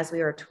 And as we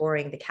were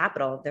touring the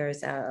Capitol,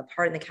 there's a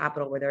part in the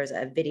Capitol where there's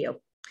a video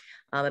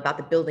about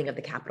the building of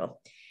the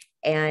Capitol.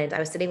 And I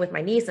was sitting with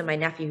my niece and my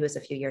nephew, who is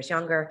a few years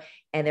younger,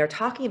 and they're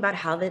talking about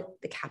how the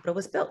Capitol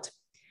was built.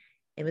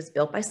 It was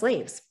built by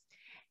slaves.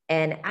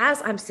 And as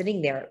I'm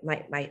sitting there,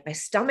 my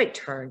stomach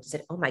turned and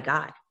said, oh my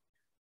God,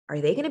 are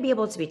they going to be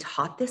able to be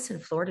taught this in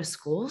Florida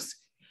schools?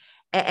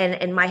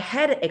 And my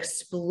head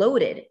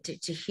exploded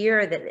to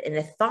hear that, and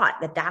the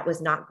thought that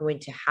was not going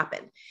to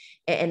happen.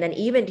 And then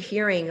even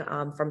hearing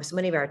from so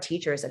many of our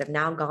teachers that have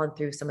now gone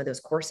through some of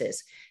those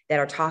courses that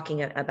are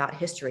talking about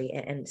history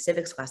and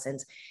civics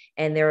lessons.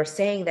 And they're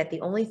saying that the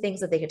only things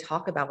that they could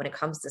talk about when it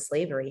comes to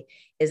slavery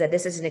is that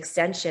this is an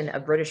extension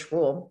of British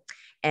rule,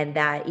 and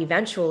that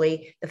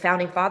eventually the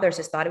founding fathers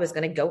just thought it was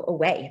going to go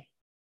away.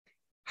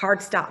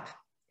 Hard stop.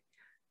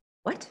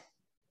 What?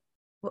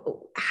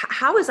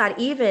 How is that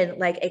even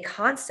like a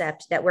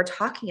concept that we're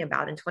talking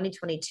about in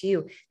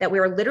 2022, that we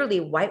are literally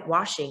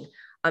whitewashing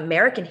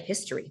American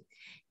history?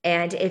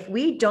 And if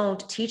we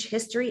don't teach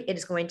history, it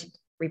is going to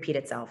repeat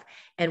itself.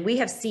 And we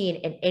have seen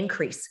an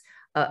increase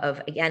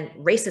of again,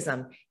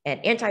 racism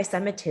and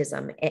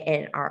anti-Semitism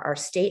in our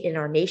state and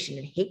our nation,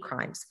 and hate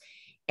crimes.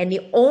 And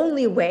the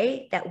only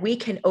way that we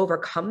can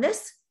overcome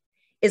this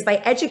is by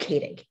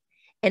educating,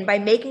 and by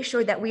making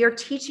sure that we are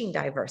teaching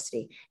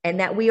diversity and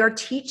that we are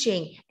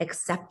teaching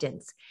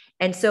acceptance.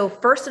 And so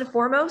first and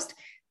foremost,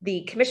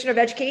 the Commissioner of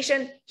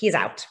Education, he's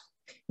out.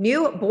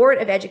 New Board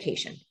of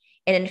Education.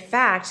 And in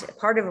fact,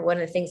 one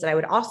of the things that I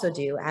would also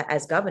do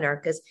as governor,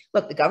 because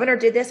look, the governor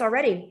did this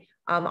already,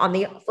 on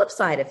the flip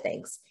side of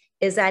things,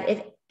 is that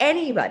if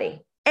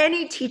anybody,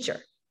 any teacher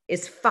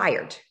is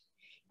fired,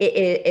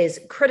 it is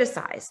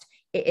criticized,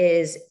 it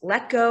is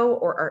let go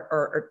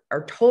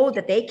or told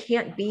that they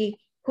can't be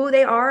who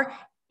they are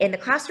in the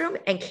classroom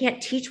and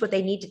can't teach what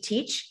they need to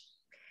teach,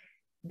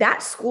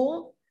 that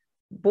school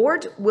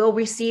board will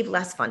receive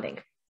less funding.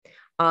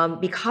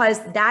 Because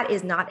that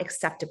is not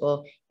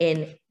acceptable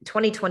in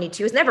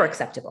 2022, is never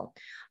acceptable.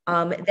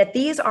 That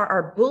these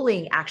are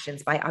bullying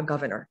actions by our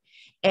governor.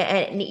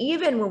 And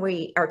even when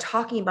we are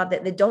talking about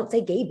the Don't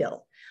Say Gay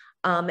bill,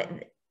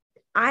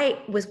 I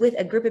was with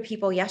a group of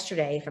people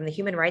yesterday from the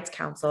Human Rights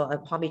Council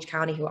of Palm Beach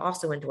County who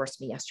also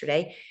endorsed me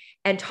yesterday,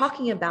 and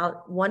talking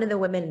about one of the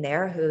women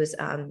there who's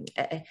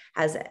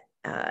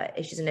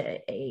she's in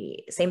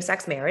a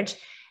same-sex marriage,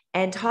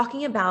 and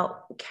talking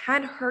about,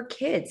 can her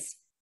kids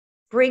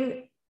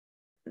bring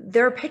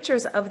their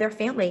pictures of their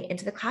family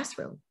into the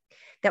classroom?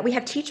 That we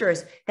have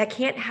teachers that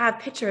can't have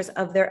pictures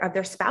of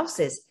their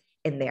spouses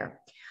in there.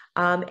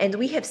 And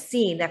we have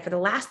seen that for the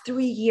last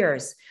 3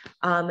 years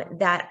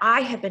that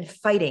I have been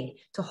fighting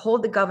to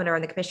hold the governor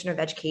and the commissioner of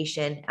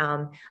education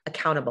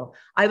accountable.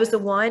 I was the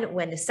one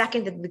when the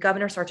second that the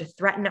governor started to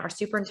threaten our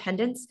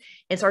superintendents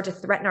and started to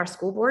threaten our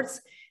school boards,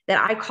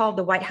 that I called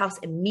the White House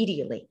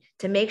immediately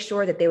to make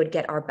sure that they would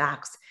get our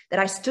backs, that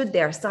I stood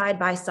there side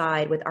by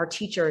side with our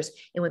teachers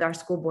and with our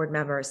school board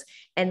members.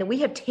 And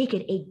we have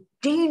taken a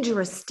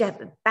dangerous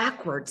step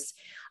backwards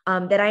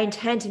that I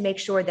intend to make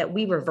sure that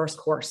we reverse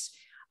course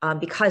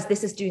because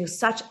this is doing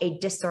such a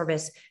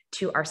disservice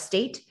to our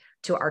state,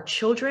 to our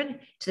children,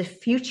 to the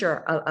future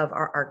of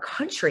our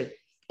country.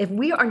 If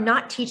we are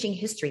not teaching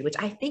history, which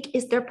I think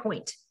is their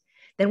point,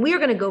 then we are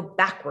going to go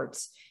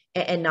backwards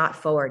and not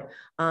forward.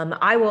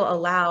 I will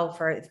allow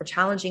for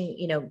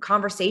challenging,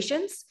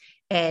 conversations,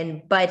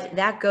 but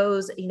that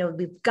goes,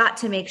 we've got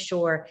to make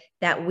sure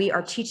that we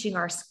are teaching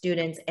our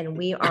students and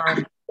we are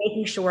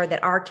making sure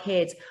that our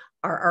kids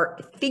are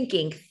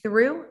thinking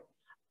through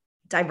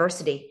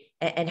diversity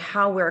and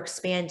how we're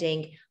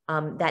expanding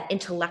that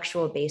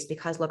intellectual base,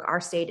 because look, our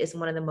state is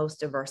one of the most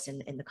diverse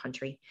in the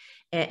country.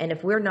 And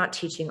if we're not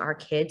teaching our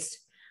kids,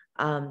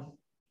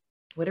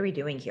 what are we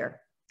doing here?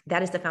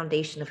 That is the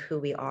foundation of who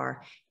we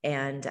are.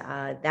 And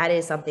that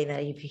is something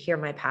that if you hear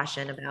my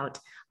passion about,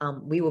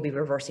 we will be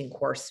reversing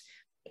course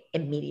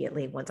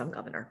immediately once I'm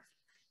governor.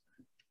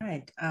 All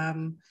right.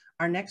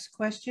 Our next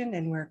question,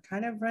 and we're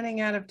kind of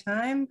running out of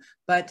time,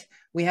 but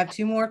we have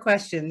 2 more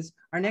questions.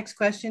 Our next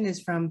question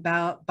is from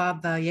Bob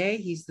Vallier.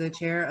 He's the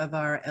chair of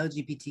our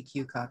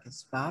LGBTQ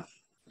caucus. Bob?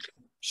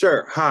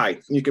 Sure. Hi.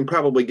 You can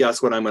probably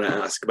guess what I'm going to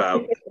ask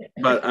about,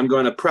 but I'm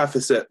going to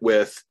preface it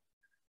with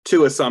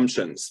 2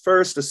 assumptions.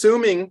 First,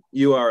 assuming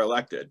you are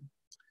elected,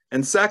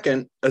 and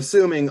second,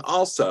 assuming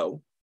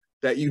also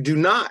that you do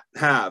not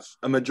have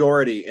a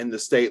majority in the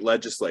state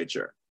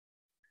legislature.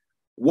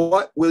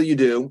 What will you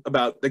do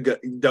about the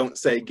Don't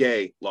Say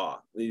Gay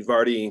law? You've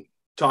already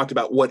talked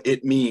about what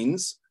it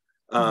means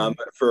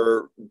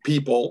for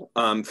people,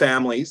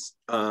 families.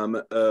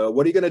 What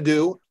are you going to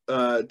do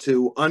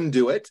to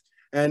undo it?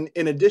 And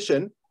in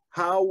addition,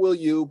 how will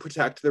you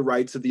protect the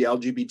rights of the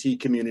LGBT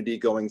community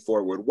going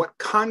forward? What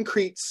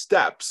concrete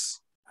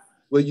steps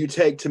will you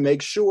take to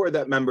make sure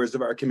that members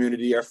of our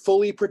community are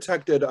fully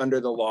protected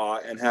under the law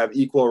and have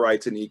equal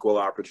rights and equal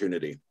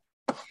opportunity?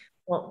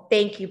 Well,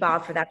 thank you,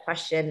 Bob, for that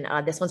question.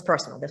 This one's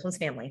personal. This one's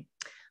family.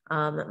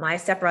 My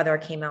stepbrother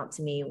came out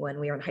to me when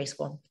we were in high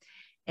school.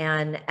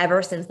 And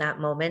ever since that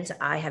moment,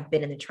 I have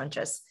been in the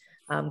trenches.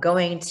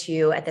 Going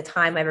to, at the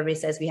time, everybody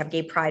says we have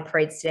gay pride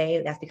parades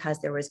today. That's because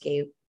there was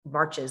gay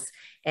marches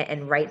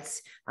and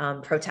rights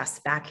protests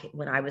back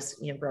when I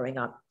was growing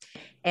up.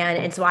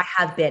 And so I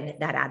have been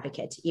that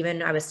advocate.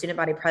 Even I was student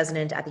body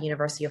president at the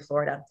University of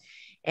Florida.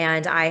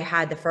 And I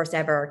had the first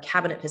ever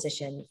cabinet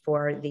position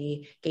for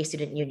the Gay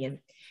Student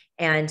Union.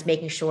 And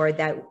making sure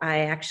that I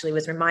actually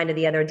was reminded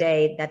the other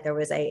day that there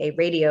was a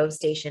radio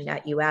station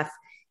at UF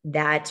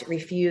that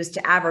refused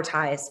to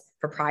advertise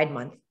for Pride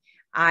Month.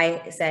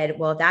 I said,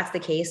 well, if that's the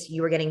case,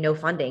 you were getting no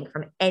funding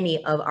from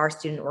any of our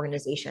student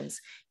organizations,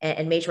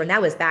 and made sure, and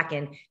that was back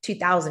in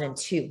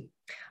 2002.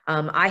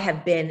 I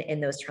have been in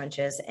those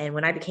trenches. And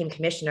when I became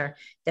commissioner,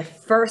 the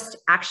first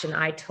action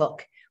I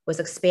took was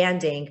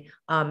expanding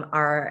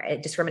our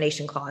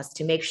discrimination clause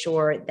to make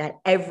sure that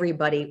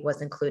everybody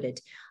was included.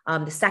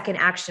 The second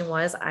action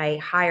was I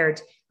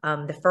hired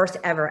the first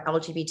ever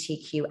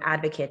LGBTQ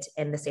advocate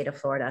in the state of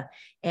Florida.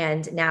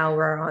 And now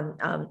we're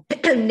on,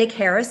 Nick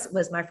Harris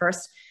was my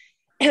first,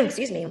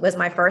 was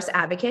my first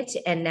advocate.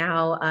 And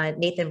now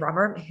Nathan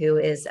Rummer, who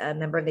is a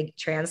member of the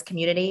trans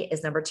community,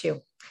 is number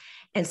 2.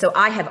 And so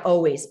I have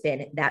always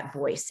been that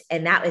voice,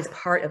 and that is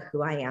part of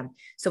who I am.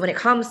 So when it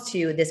comes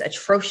to this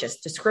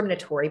atrocious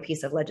discriminatory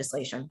piece of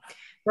legislation,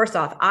 first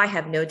off, I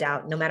have no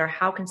doubt, no matter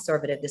how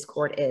conservative this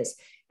court is,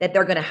 that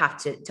they're going to have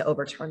to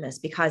overturn this,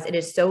 because it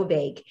is so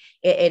vague,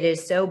 it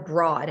is so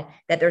broad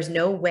that there's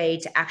no way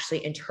to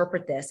actually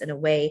interpret this in a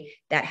way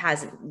that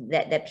has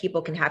that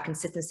people can have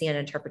consistency and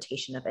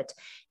interpretation of it.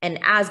 And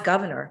as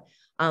governor,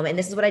 and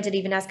this is what I did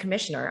even as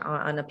commissioner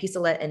on a piece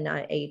of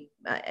a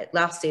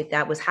lawsuit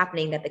that was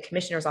happening that the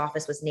commissioner's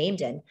office was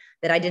named in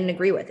that I didn't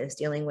agree with. Is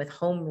dealing with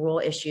home rule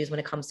issues when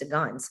it comes to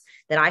guns,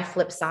 that I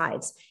flipped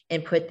sides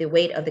and put the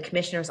weight of the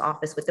commissioner's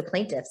office with the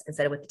plaintiffs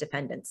instead of with the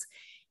defendants.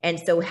 And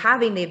so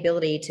having the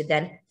ability to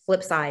then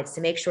flip sides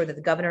to make sure that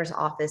the governor's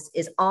office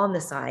is on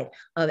the side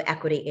of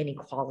equity and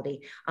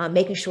equality,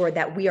 making sure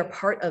that we are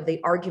part of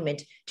the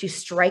argument to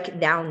strike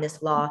down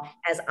this law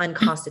as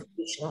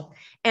unconstitutional.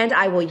 And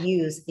I will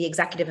use the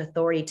executive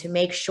authority to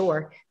make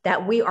sure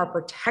that we are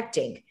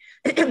protecting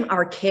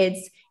our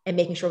kids and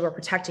making sure we're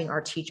protecting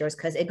our teachers,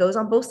 because it goes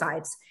on both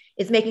sides.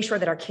 It's making sure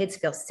that our kids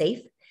feel safe,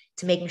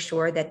 to making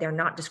sure that they're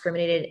not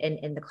discriminated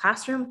in the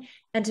classroom,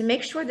 and to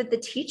make sure that the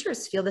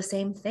teachers feel the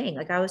same thing.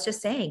 Like I was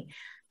just saying,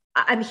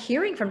 I'm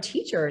hearing from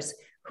teachers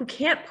who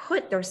can't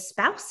put their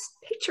spouse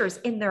pictures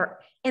in their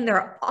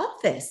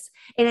office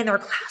and in their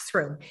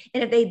classroom.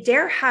 And if they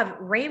dare have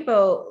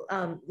rainbow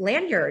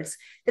lanyards,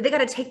 that they got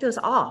to take those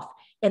off.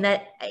 And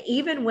that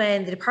even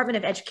when the Department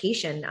of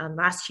Education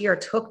last year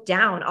took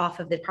down off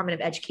of the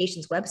Department of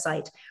Education's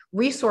website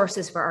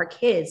resources for our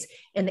kids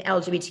in the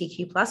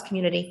LGBTQ+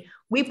 community,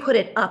 we put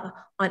it up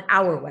on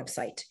our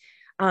website.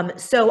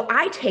 So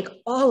I take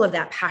all of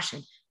that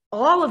passion,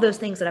 all of those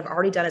things that I've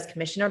already done as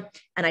commissioner,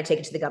 and I take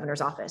it to the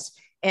governor's office.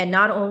 And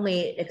not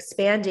only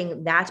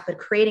expanding that, but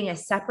creating a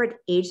separate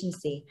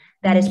agency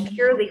that is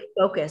purely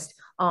focused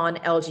on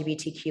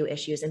LGBTQ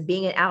issues and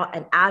being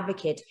an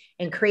advocate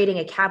and creating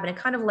a cabinet,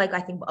 kind of like I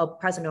think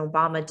President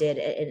Obama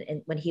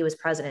did when he was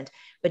president,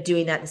 but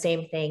doing that the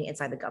same thing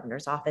inside the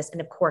governor's office.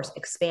 And of course,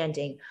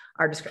 expanding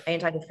our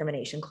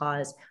anti-discrimination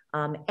clause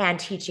and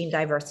teaching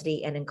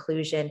diversity and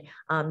inclusion,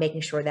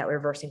 making sure that we're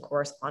reversing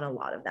course on a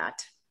lot of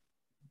that.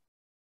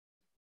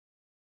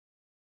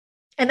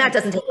 And that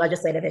doesn't take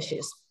legislative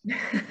issues.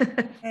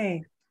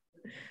 Okay,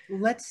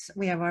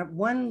 we have our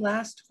one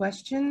last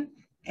question,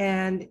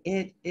 and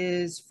it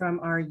is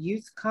from our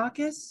youth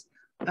caucus.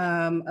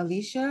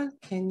 Alicia,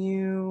 can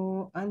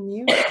you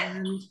unmute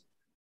and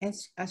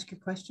ask your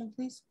question,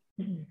 please?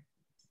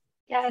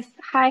 Yes,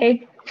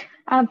 hi.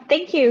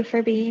 Thank you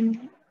for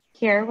being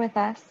here with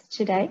us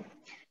today.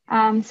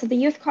 So the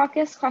youth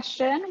caucus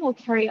question will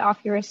carry off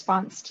your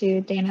response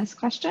to Dana's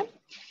question.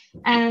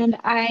 And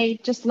I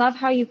just love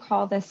how you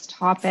call this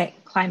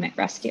topic climate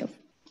rescue.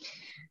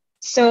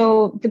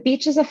 So the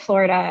beaches of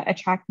Florida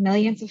attract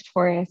millions of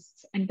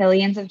tourists and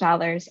billions of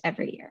dollars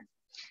every year.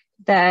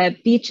 The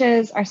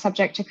beaches are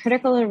subject to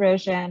critical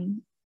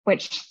erosion,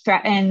 which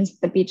threatens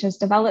the beach's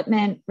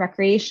development,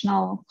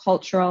 recreational,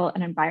 cultural,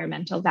 and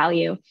environmental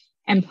value,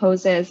 and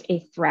poses a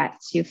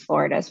threat to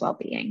Florida's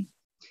well-being.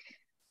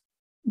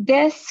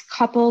 This,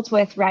 coupled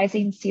with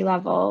rising sea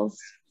levels,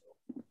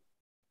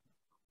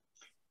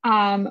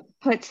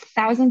 puts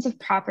thousands of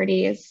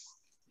properties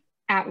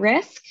at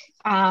risk,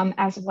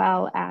 as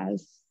well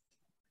as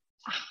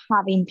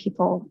forcing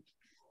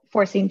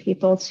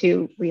people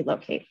to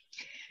relocate.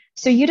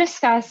 So you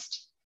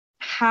discussed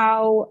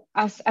how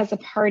us as a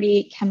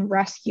party can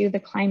rescue the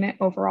climate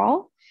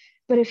overall,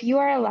 but if you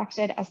are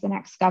elected as the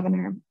next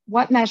governor,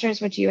 what measures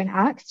would you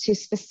enact to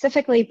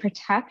specifically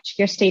protect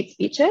your state's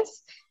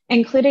beaches,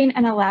 including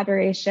an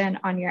elaboration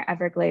on your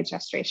Everglades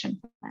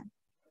restoration plan?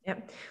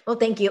 Yep. Well,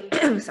 thank you.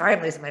 Sorry,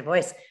 I'm losing my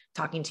voice,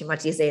 talking too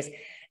much these days.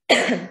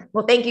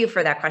 Well, thank you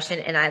for that question.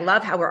 And I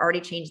love how we're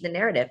already changing the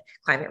narrative,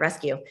 climate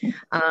rescue.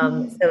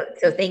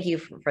 So thank you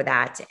for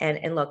that.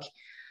 And look,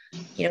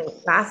 you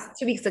know,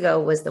 2 weeks ago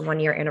was the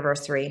 1-year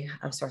anniversary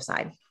of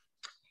Surfside,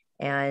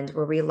 and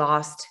where we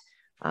lost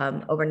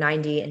over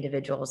 90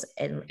 individuals.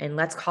 And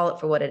let's call it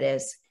for what it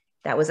is.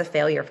 That was a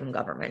failure from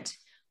government,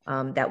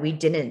 that we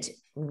didn't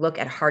look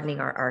at hardening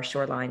our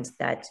shorelines,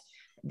 that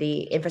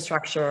the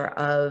infrastructure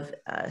of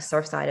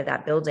Surfside of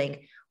that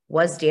building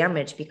was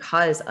damaged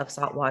because of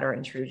saltwater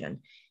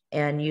intrusion.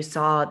 And you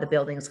saw the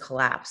buildings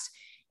collapse.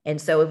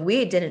 And so if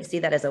we didn't see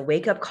that as a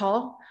wake-up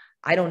call,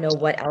 I don't know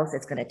what else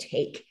it's going to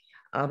take.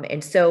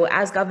 And so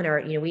as governor,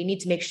 you know, we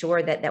need to make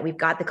sure that we've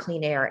got the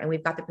clean air and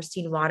we've got the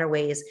pristine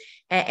waterways,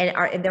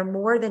 and they're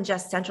more than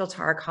just central to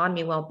our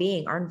economy and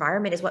well-being. Our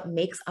environment is what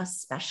makes us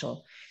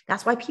special.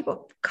 That's why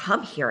people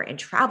come here and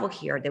travel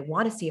here. They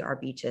want to see our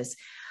beaches.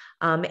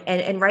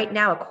 And right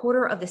now,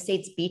 1/4 of the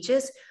state's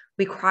beaches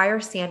require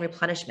sand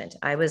replenishment.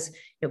 I was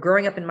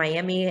growing up in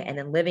Miami and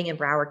then living in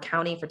Broward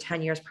County for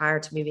 10 years prior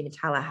to moving to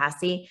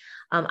Tallahassee.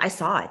 I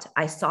saw it.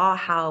 I saw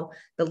how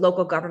the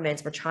local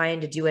governments were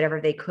trying to do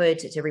whatever they could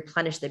to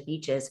replenish the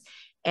beaches,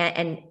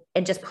 and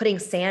just putting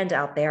sand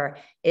out there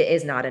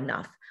is not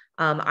enough.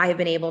 I have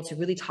been able to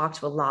really talk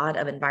to a lot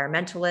of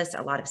environmentalists,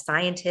 a lot of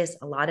scientists,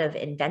 a lot of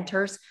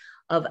inventors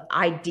of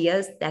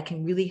ideas that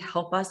can really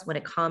help us when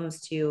it comes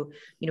to,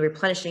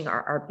 replenishing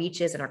our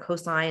beaches and our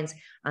coastlines,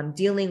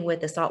 dealing with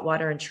the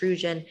saltwater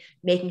intrusion,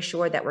 making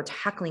sure that we're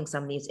tackling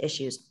some of these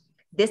issues.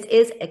 This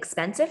is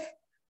expensive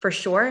for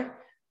sure,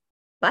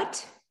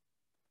 but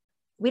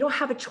we don't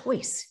have a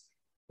choice.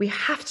 We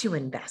have to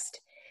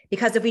invest,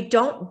 because if we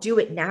don't do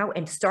it now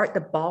and start the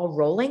ball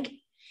rolling,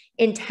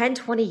 in 10,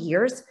 20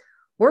 years,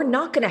 we're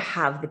not going to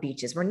have the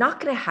beaches. We're not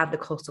going to have the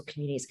coastal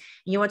communities.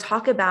 You want to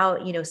talk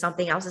about,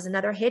 something else is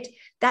another hit.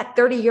 That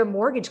 30-year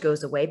mortgage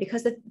goes away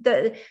because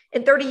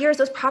in 30 years,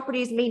 those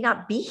properties may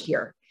not be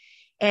here.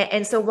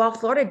 And so while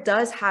Florida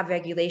does have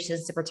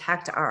regulations to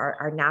protect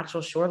our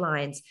natural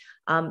shorelines,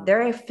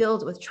 they're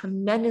filled with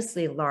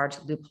tremendously large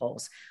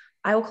loopholes.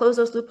 I will close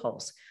those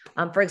loopholes.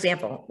 For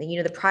example,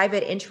 the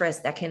private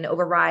interest that can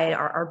override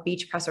our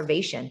beach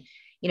preservation.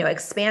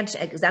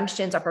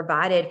 Exemptions are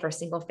provided for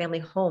single-family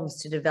homes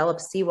to develop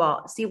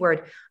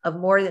seaward of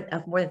more than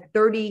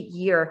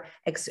 30-year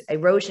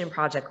erosion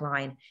project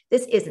line.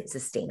 This isn't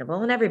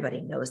sustainable, and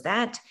everybody knows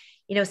that.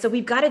 So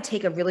we've got to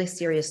take a really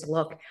serious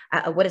look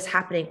at what is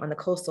happening on the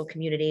coastal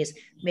communities,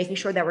 making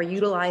sure that we're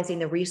utilizing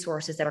the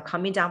resources that are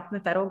coming down from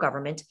the federal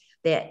government.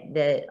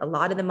 That a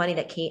lot of the money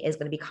that is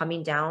going to be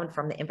coming down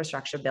from the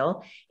infrastructure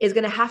bill is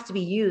going to have to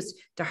be used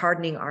to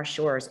hardening our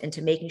shores and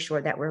to making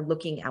sure that we're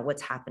looking at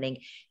what's happening.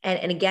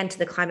 And again, to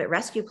the climate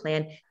rescue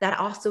plan, that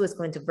also is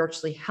going to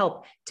virtually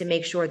help to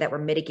make sure that we're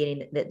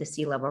mitigating the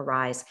sea level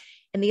rise.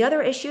 And the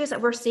other issue is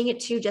that we're seeing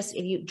it too, just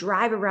if you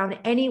drive around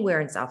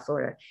anywhere in South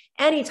Florida,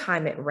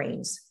 anytime it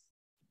rains,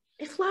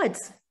 it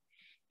floods.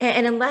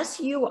 And unless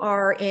you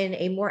are in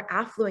a more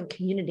affluent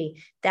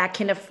community that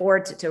can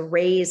afford to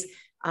raise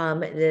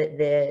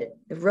the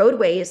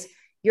roadways,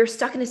 you're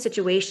stuck in a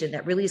situation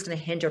that really is going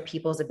to hinder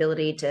people's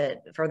ability to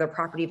further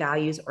property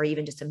values or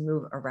even just to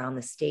move around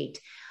the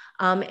state.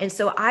 And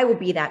so I will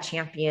be that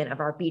champion of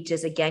our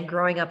beaches. Again,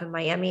 growing up in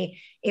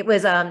Miami, it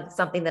was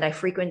something that I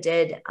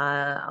frequented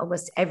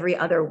almost every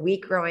other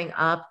week growing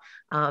up.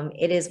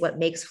 It is what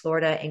makes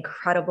Florida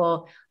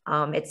incredible.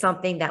 It's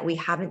something that we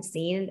haven't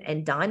seen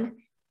and done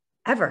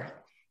ever.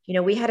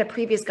 We had a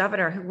previous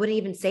governor who wouldn't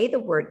even say the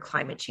word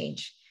climate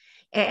change.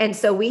 And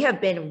so we have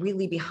been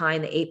really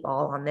behind the 8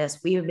 ball on this.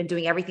 We have been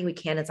doing everything we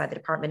can inside the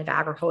Department of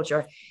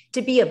Agriculture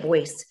to be a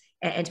voice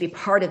and to be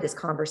part of this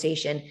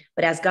conversation.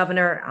 But as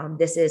governor,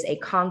 this is a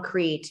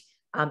concrete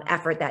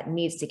effort that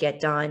needs to get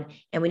done.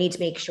 And we need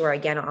to make sure,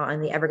 again, on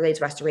the Everglades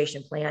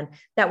restoration plan,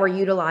 that we're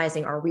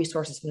utilizing our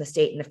resources from the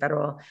state and the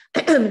federal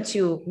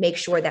to make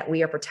sure that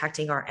we are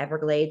protecting our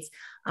Everglades.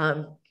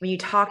 When you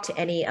talk to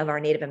any of our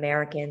Native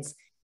Americans,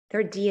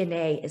 their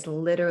DNA is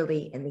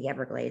literally in the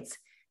Everglades.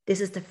 This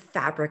is the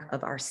fabric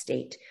of our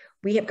state.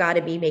 We have got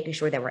to be making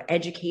sure that we're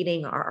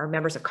educating our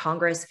members of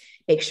Congress,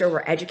 make sure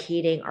we're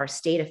educating our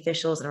state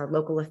officials and our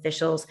local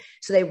officials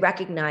so they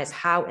recognize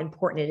how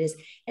important it is.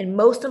 And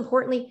most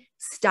importantly,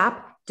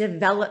 stop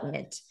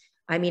development.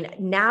 I mean,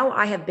 now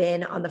I have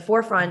been on the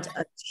forefront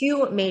of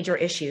 2 major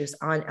issues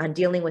on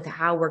dealing with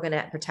how we're going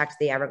to protect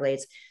the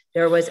Everglades.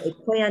 There was a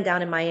plan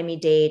down in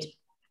Miami-Dade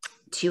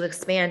to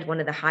expand one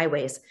of the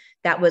highways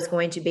that was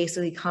going to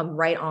basically come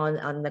right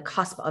on the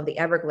cusp of the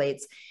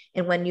Everglades.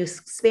 And when you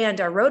expand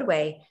our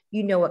roadway,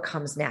 you know what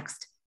comes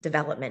next,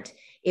 development.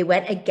 It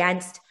went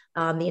against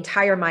the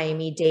entire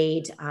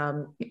Miami-Dade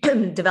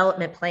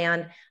development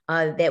plan.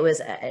 There was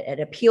an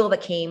appeal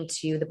that came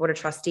to the Board of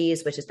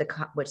Trustees, which is the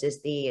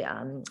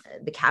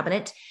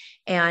cabinet.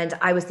 And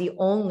I was the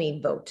only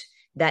vote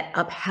that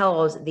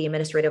upheld the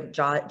administrative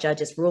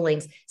judge's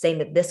rulings, saying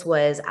that this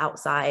was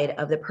outside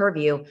of the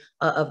purview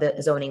of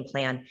the zoning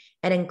plan.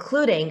 And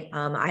including,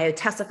 I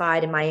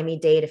testified in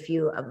Miami-Dade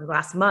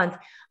last month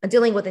on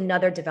dealing with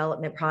another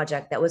development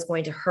project that was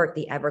going to hurt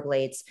the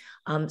Everglades.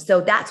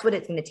 So that's what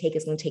it's going to take.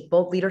 It's going to take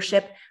bold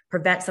leadership,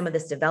 prevent some of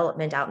this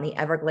development out in the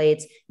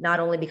Everglades, not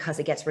only because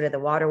it gets rid of the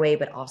waterway,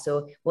 but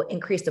also will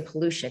increase the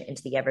pollution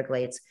into the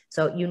Everglades.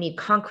 So you need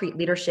concrete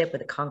leadership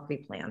with a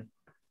concrete plan.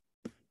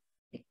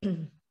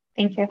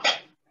 Thank you.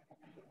 Thank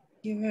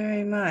you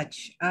very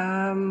much.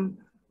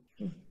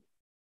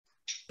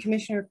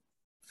 Commissioner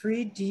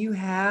Fried, do you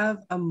have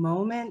a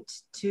moment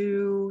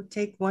to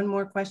take one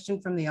more question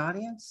from the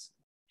audience?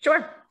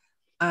 Sure.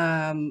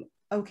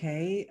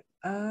 Okay.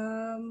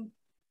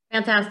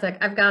 Fantastic.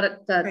 I've got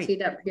it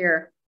teed up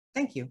here.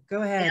 Thank you.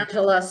 Go ahead.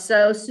 Angela.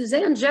 So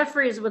Suzanne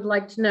Jeffries would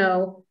like to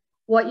know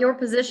what your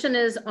position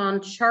is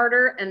on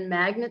charter and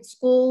magnet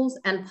schools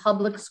and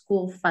public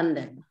school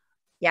funding.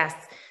 Yes.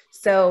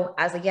 So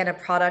as again, a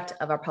product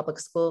of our public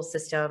school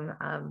system,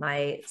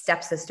 my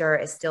stepsister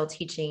is still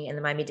teaching in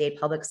the Miami-Dade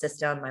public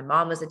system. My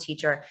mom was a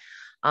teacher.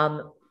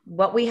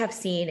 What we have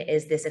seen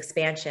is this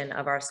expansion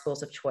of our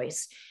schools of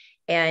choice.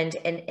 And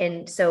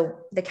so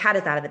the cat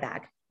is out of the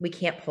bag. We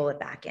can't pull it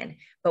back in,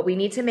 but we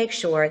need to make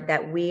sure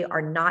that we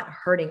are not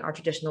hurting our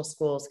traditional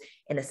schools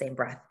in the same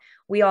breath.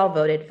 We all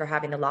voted for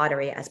having the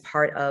lottery as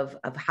part of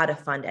how to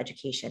fund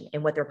education.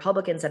 And what the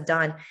Republicans have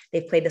done,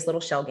 they've played this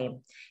little shell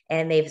game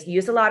and they've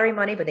used the lottery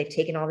money, but they've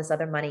taken all this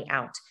other money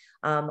out.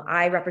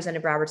 I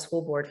represented Broward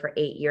School Board for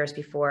 8 years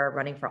before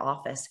running for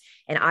office.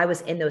 And I was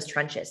in those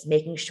trenches,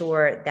 making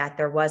sure that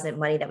there wasn't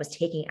money that was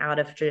taking out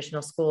of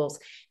traditional schools,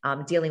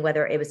 dealing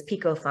whether it was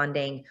PICO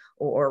funding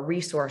or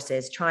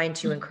resources, trying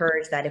to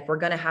encourage that if we're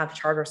going to have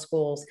charter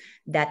schools,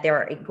 that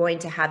they're going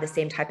to have the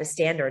same type of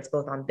standards,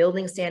 both on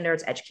building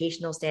standards,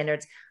 educational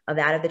standards of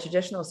that of the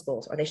traditional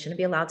schools, or they shouldn't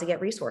be allowed to get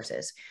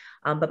resources.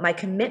 But my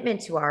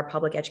commitment to our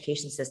public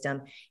education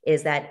system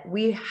is that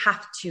we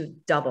have to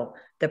double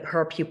the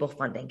per pupil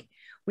funding.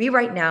 We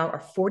right now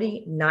are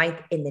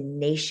 49th in the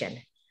nation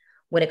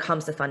when it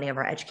comes to funding of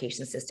our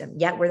education system,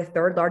 yet we're the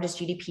third largest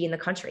GDP in the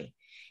country,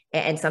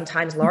 and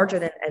sometimes larger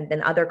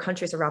than other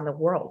countries around the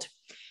world.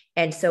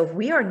 And so if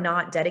we are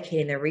not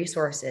dedicating the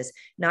resources,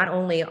 not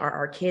only are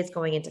our kids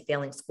going into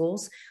failing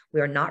schools,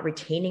 we are not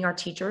retaining our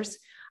teachers,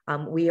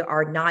 we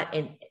are not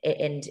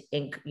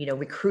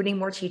recruiting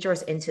more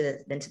teachers into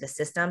the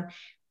system.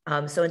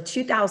 So in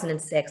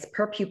 2006,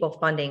 per pupil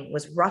funding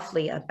was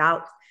roughly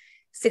about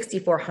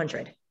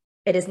 $6,400.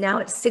 It is now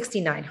at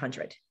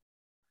 $6,900.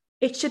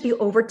 It should be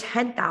over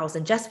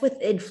 $10,000 just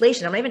with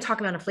inflation. I'm not even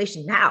talking about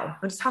inflation now.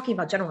 I'm just talking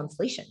about general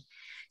inflation.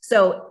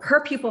 So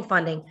per pupil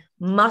funding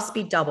must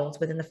be doubled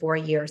within the 4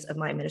 years of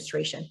my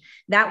administration.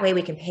 That way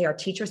we can pay our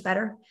teachers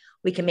better.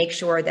 We can make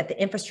sure that the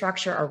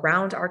infrastructure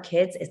around our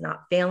kids is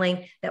not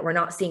failing, that we're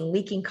not seeing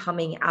leaking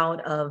coming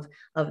out of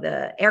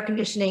the air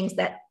conditionings,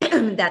 that,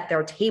 that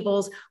their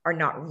tables are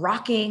not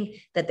rocking,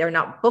 that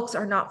books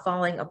are not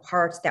falling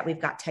apart, that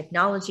we've got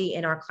technology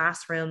in our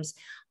classrooms.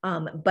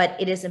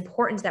 But it is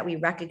important that we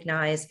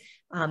recognize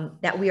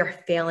that we are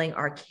failing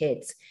our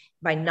kids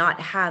by not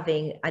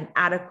having an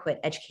adequate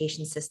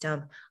education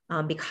system,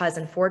 because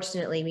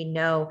unfortunately we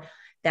know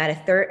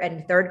that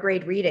third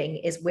grade reading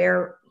is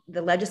where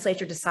the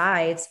legislature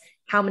decides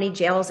how many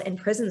jails and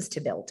prisons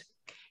to build.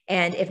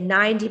 And if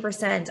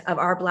 90% of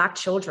our Black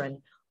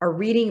children are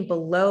reading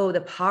below the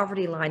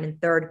poverty line in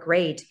third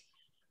grade,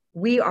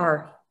 we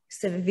are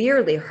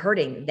severely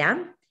hurting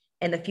them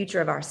and the future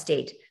of our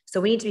state.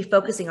 So we need to be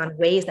focusing on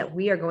ways that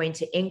we are going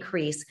to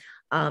increase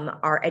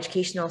our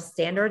educational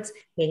standards,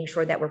 making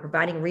sure that we're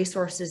providing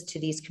resources to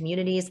these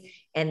communities,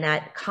 and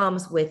that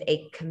comes with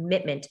a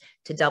commitment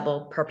to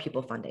double per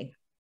pupil funding.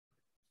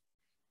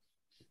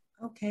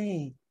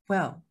 Okay,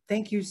 well,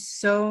 thank you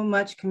so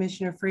much,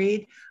 Commissioner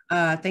Fried.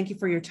 Thank you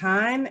for your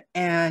time.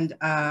 And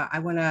I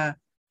wanna,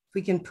 if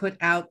we can put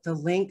out the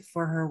link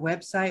for her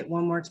website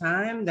one more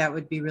time, that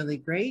would be really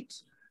great.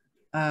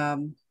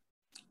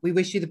 We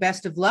wish you the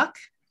best of luck.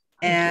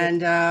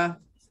 And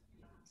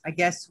I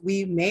guess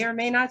we may or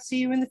may not see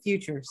you in the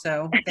future.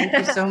 So thank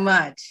you so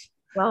much.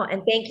 Well,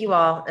 and thank you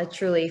all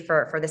truly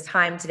for this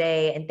time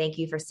today. And thank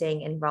you for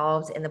staying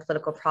involved in the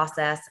political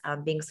process,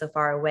 being so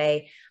far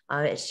away.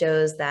 It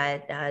shows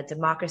that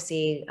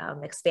democracy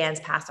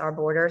expands past our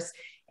borders,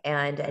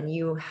 and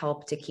you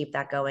help to keep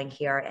that going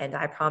here. And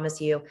I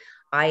promise you,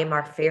 I am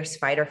our fierce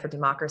fighter for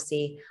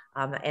democracy.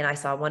 And I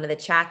saw one of the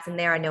chats in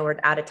there. I know we're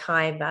out of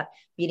time, but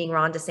beating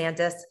Ron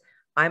DeSantis,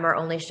 I'm our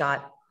only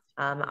shot.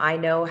 I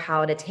know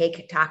how to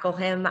tackle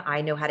him. I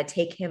know how to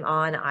take him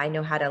on. I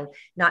know how to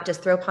not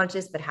just throw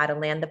punches, but how to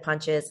land the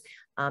punches.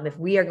 If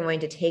we are going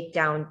to take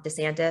down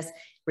DeSantis,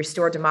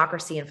 restore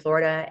democracy in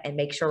Florida, and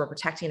make sure we're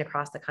protecting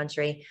across the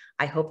country,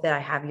 I hope that I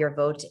have your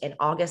vote in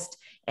August,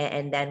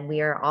 and then we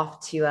are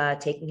off to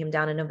taking him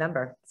down in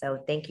November.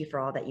 So thank you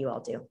for all that you all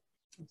do.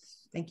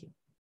 Thank you.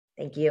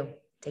 Thank you.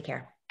 Take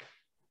care.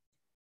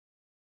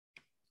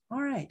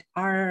 All right,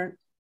 our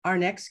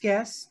next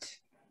guest,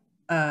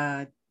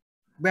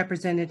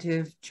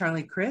 Representative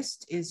Charlie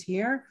Crist is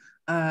here.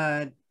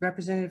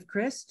 Representative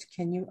Crist,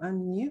 can you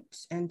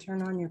unmute and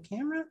turn on your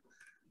camera?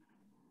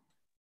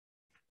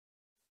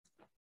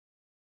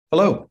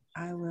 Hello.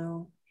 I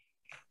will.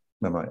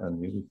 Am I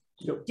unmuted?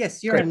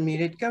 Yes, you're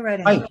unmuted. Go right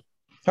ahead. Hi.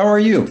 How are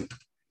you?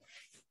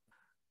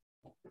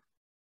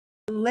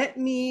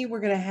 We're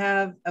going to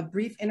have a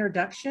brief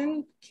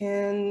introduction.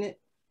 Can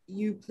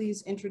you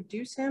please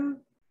introduce him,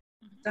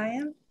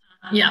 Diane?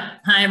 Yeah.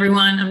 Hi,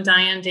 everyone. I'm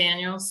Diane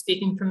Daniels,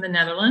 speaking from the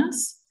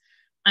Netherlands.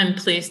 I'm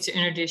pleased to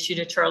introduce you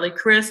to Charlie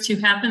Crist, who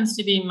happens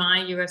to be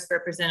my U.S.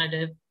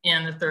 representative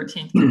in the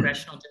 13th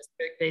Congressional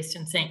District based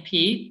in St.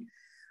 Pete,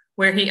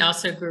 where he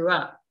also grew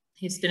up.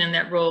 He's been in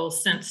that role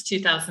since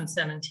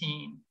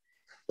 2017.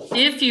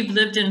 If you've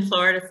lived in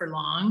Florida for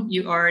long,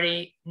 you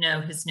already know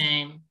his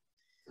name.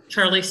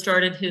 Charlie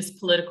started his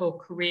political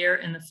career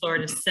in the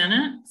Florida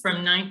Senate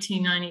from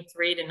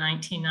 1993 to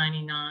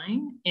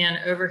 1999. And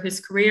over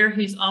his career,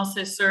 he's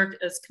also served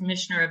as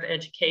Commissioner of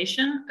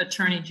Education,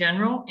 Attorney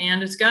General,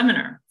 and as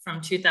Governor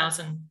from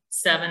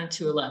 2007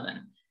 to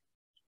 11.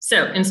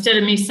 So instead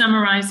of me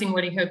summarizing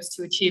what he hopes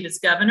to achieve as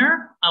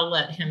Governor, I'll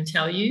let him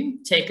tell you.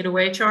 Take it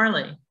away,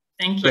 Charlie.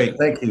 Thank you. Great,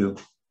 thank you.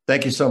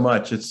 Thank you so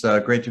much. It's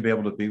great to be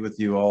able to be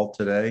with you all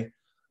today.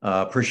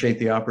 Appreciate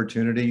the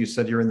opportunity. You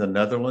said you're in the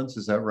Netherlands,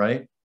 is that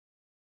right?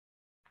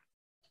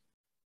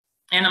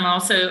 And I'm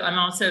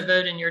also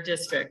voting in your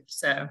district,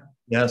 so.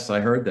 Yes, I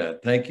heard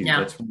that. Thank you. Yeah.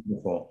 That's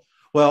wonderful.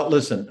 Well,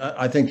 listen,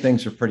 I think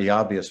things are pretty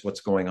obvious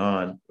what's going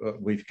on.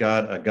 We've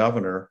got a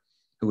governor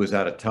who is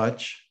out of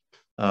touch,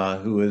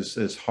 who is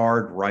as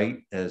hard right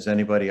as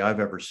anybody I've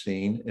ever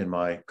seen in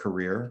my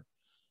career.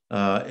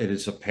 It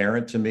is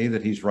apparent to me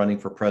that he's running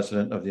for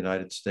president of the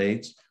United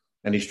States,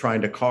 and he's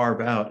trying to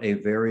carve out a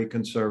very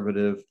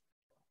conservative,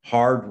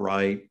 hard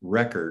right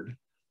record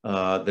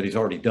that he's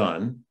already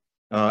done.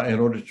 In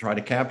order to try to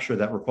capture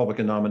that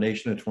Republican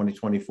nomination in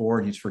 2024,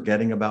 and he's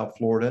forgetting about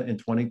Florida in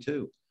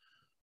 22.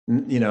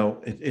 You know,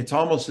 it's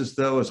almost as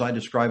though, as I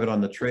describe it on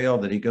the trail,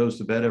 that he goes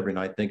to bed every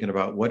night thinking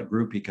about what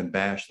group he can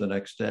bash the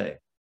next day,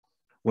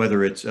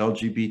 whether it's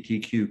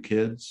LGBTQ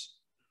kids,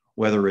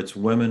 whether it's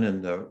women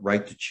and the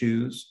right to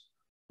choose,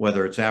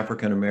 whether it's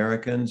African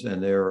Americans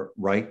and their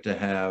right to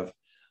have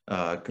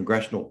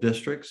congressional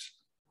districts.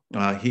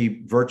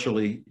 He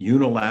virtually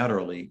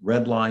unilaterally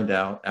redlined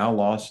out Al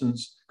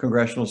Lawson's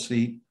congressional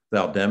seat,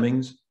 Val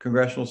Deming's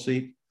congressional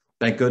seat.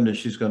 Thank goodness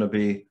she's going to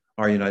be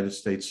our United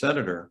States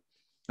Senator.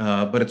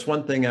 But it's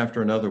one thing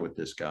after another with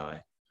this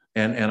guy.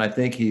 And I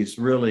think he's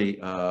really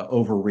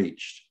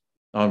overreached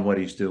on what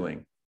he's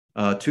doing.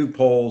 2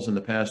 polls in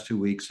the past 2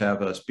 weeks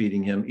have us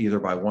beating him either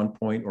by 1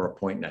 point or 1.5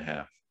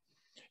 points.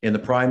 In the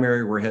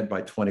primary, we're ahead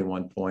by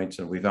 21 points,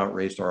 and we've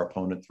outraised our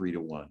opponent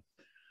 3-1.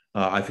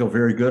 I feel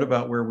very good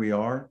about where we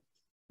are,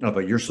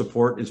 but your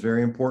support is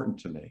very important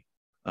to me.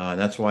 And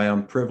that's why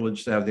I'm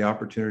privileged to have the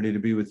opportunity to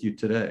be with you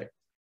today.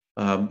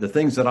 The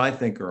things that I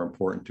think are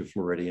important to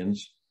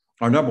Floridians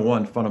are, number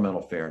one,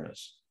 fundamental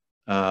fairness.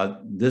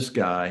 This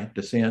guy,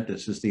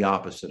 DeSantis, is the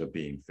opposite of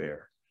being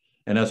fair.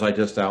 And as I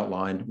just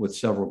outlined with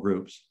several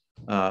groups,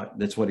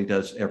 that's what he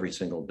does every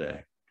single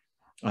day.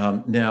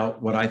 Now,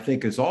 what I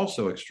think is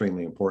also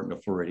extremely important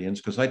to Floridians,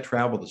 because I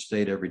travel the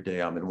state every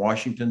day. I'm in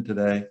Washington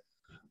today.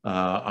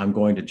 I'm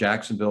going to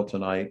Jacksonville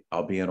tonight.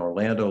 I'll be in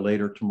Orlando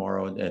later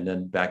tomorrow, and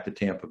then back to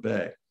Tampa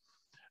Bay.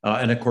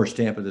 And of course,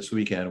 Tampa this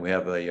weekend. We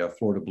have a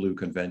Florida Blue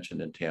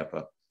convention in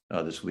Tampa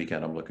this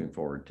weekend I'm looking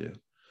forward to.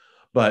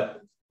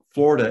 But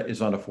Florida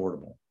is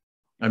unaffordable.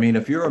 I mean,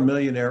 if you're a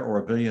millionaire or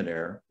a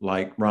billionaire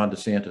like Ron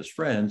DeSantis'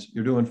 friends,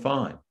 you're doing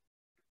fine.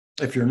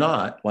 If you're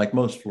not, like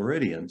most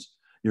Floridians,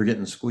 you're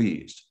getting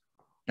squeezed,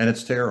 and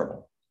it's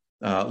terrible.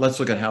 Let's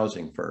look at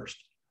housing first.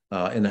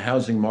 In the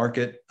housing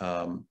market,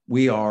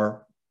 we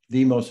are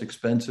the most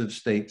expensive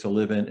state to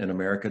live in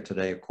America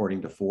today,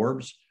 according to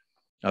Forbes.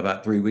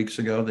 About 3 weeks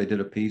ago, they did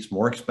a piece,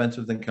 more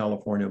expensive than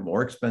California,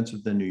 more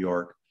expensive than New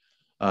York,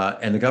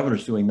 and the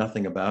governor's doing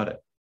nothing about it.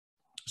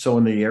 So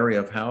in the area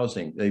of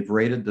housing, they've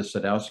raided the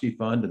Sadowski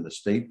Fund in the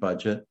state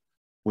budget,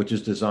 which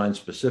is designed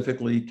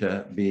specifically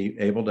to be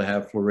able to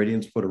have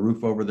Floridians put a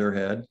roof over their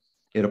head.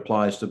 It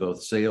applies to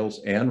both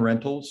sales and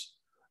rentals.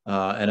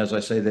 And as I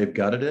say, they've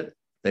gutted it.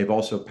 They've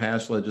also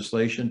passed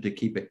legislation to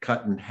keep it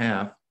cut in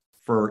half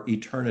for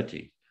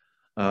eternity.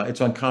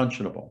 It's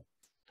unconscionable.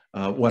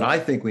 What I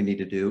think we need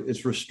to do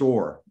is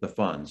restore the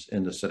funds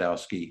in the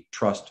Sadowski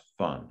Trust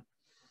Fund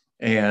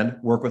and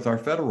work with our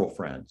federal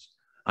friends.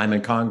 I'm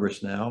in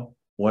Congress now.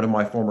 One of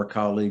my former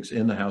colleagues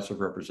in the House of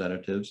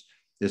Representatives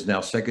is now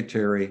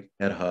Secretary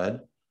at HUD,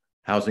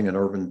 Housing and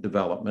Urban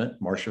Development,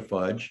 Marcia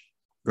Fudge,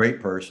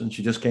 great person.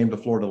 She just came to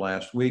Florida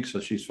last week,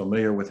 so she's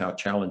familiar with how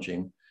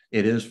challenging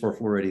it is for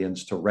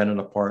Floridians to rent an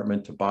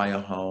apartment, to buy a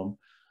home.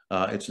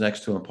 It's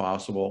next to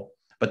impossible.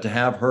 But to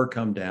have her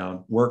come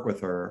down, work with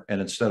her,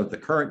 and instead of the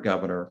current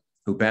governor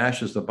who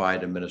bashes the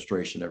Biden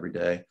administration every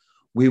day,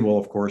 we will,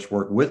 of course,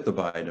 work with the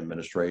Biden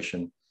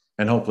administration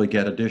and hopefully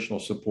get additional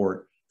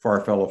support for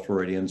our fellow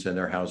Floridians in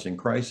their housing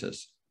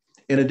crisis.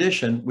 In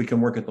addition, we can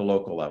work at the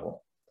local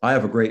level. I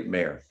have a great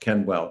mayor,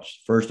 Ken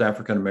Welch, first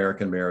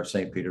African-American mayor of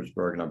St.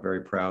 Petersburg, and I'm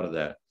very proud of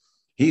that.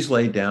 He's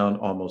laid down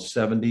almost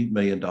 $70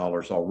 million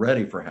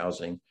already for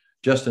housing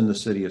just in the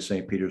city of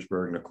St.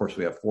 Petersburg. And of course,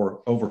 we have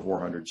over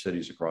 400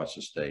 cities across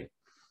the state.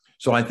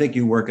 So I think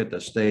you work at the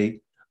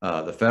state,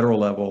 the federal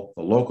level,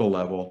 the local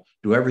level,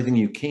 do everything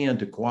you can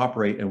to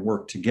cooperate and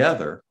work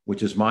together,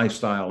 which is my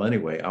style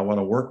anyway. I want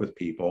to work with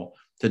people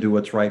to do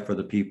what's right for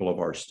the people of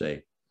our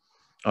state.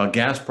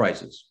 Gas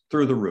prices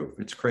through the roof.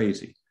 It's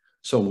crazy.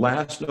 So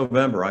last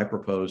November, I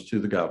proposed to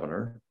the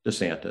governor,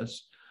 DeSantis,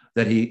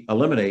 that he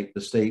eliminate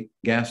the state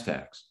gas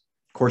tax.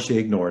 Of course, he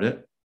ignored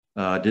it,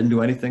 didn't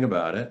do anything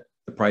about it.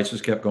 The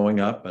prices kept going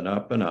up and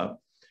up and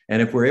up.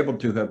 And if we're able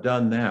to have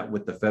done that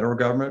with the federal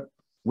government,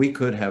 we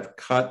could have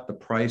cut the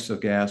price of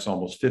gas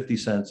almost 50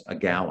 cents a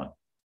gallon.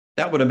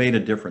 That would have made a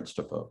difference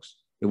to folks.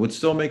 It would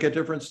still make a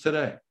difference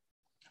today.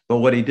 But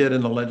what he did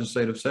in the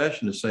legislative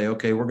session is say,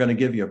 okay, we're going to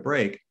give you a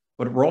break,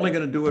 but we're only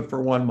going to do it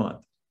for 1 month.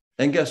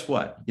 And guess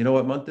what? You know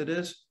what month it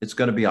is? It's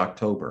going to be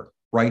October,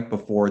 right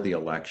before the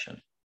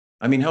election.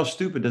 I mean, how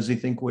stupid does he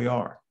think we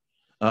are?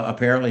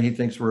 Apparently, he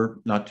thinks we're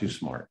not too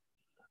smart.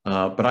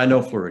 But I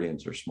know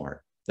Floridians are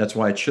smart. That's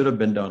why it should have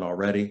been done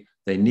already.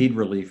 They need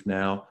relief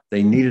now.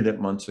 They needed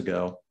it months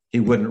ago. He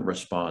wouldn't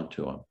respond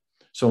to them.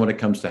 So when it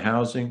comes to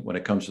housing, when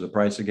it comes to the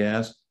price of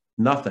gas,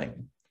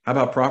 nothing. How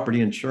about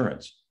property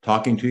insurance?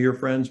 Talking to your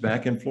friends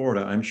back in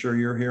Florida, I'm sure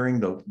you're hearing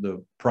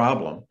the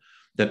problem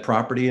that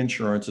property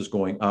insurance is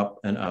going up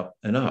and up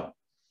and up.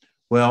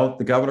 Well,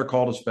 the governor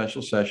called a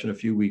special session a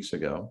few weeks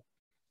ago.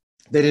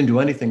 They didn't do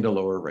anything to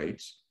lower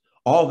rates.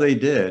 All they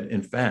did,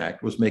 in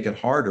fact, was make it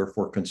harder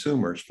for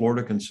consumers,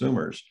 Florida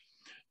consumers,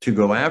 to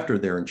go after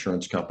their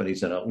insurance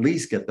companies and at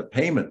least get the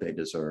payment they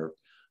deserve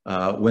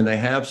when they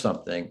have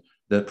something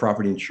that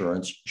property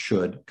insurance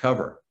should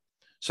cover.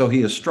 So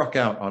he has struck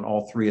out on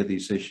all 3 of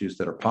these issues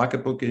that are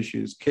pocketbook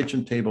issues,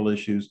 kitchen table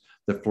issues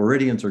that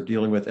Floridians are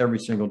dealing with every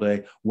single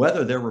day,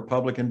 whether they're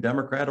Republican,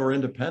 Democrat, or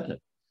independent.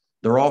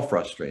 They're all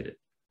frustrated.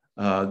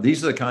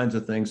 These are the kinds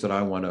of things that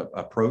I want to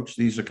approach.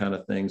 These are kind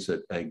of things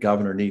that a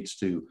governor needs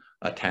to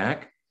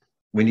attack.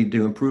 We need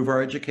to improve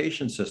our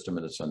education system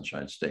in the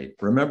Sunshine State.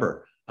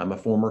 Remember, I'm a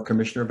former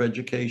commissioner of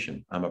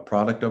education. I'm a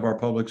product of our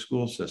public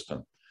school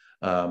system.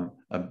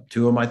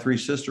 2 of my 3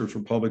 sisters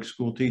were public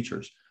school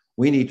teachers.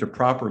 We need to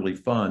properly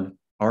fund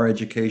our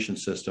education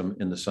system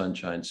in the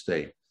Sunshine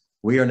State.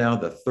 We are now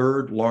the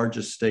 3rd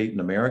largest state in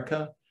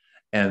America,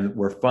 and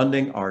we're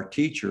funding our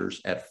teachers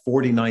at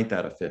 49th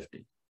out of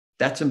 50.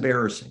 That's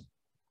embarrassing.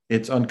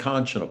 It's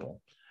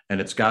unconscionable,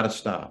 and it's got to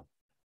stop.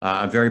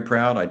 I'm very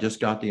proud. I just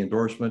got the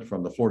endorsement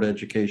from the Florida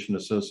Education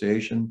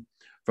Association,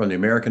 from the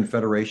American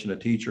Federation of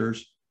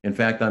Teachers. In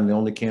fact, I'm the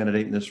only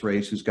candidate in this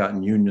race who's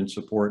gotten union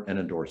support and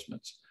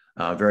endorsements.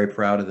 I'm very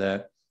proud of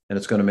that, and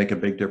it's going to make a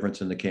big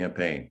difference in the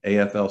campaign.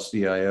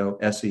 AFL-CIO,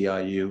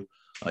 SEIU,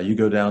 you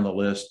go down the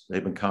list.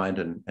 They've been kind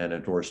and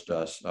endorsed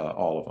us,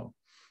 all of them.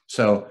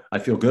 So I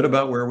feel good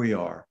about where we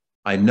are.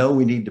 I know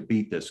we need to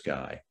beat this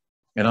guy,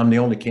 and I'm the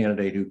only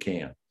candidate who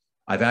can.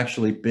 I've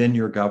actually been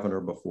your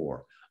governor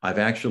before. I've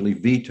actually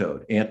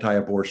vetoed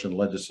anti-abortion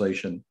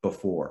legislation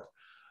before.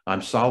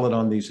 I'm solid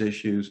on these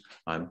issues.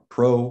 I'm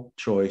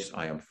pro-choice.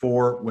 I am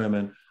for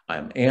women. I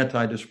am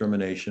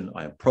anti-discrimination.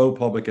 I am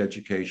pro-public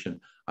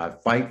education. I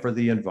fight for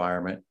the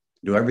environment,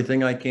 do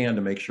everything I can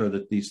to make sure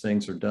that these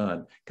things are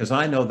done, because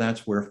I know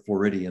that's where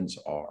Floridians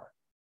are.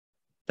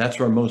 That's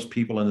where most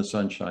people in the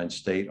Sunshine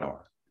State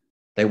are.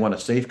 They want a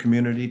safe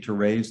community to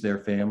raise their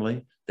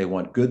family. They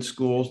want good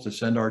schools to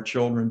send our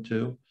children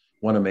to,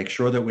 want to make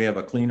sure that we have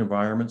a clean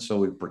environment so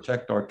we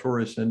protect our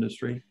tourist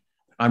industry.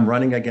 I'm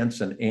running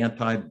against an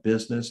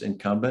anti-business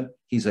incumbent.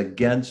 He's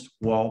against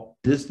Walt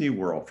Disney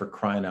World, for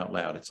crying out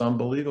loud. It's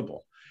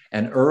unbelievable.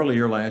 And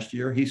earlier last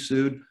year, he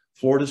sued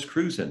Florida's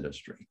cruise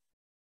industry.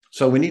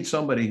 So we need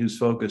somebody who's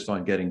focused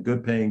on getting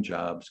good paying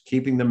jobs,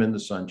 keeping them in the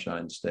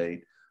Sunshine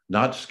State,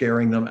 not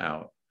scaring them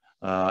out,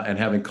 and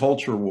having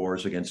culture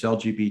wars against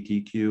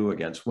LGBTQ,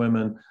 against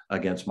women,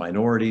 against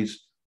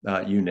minorities,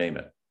 you name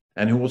it.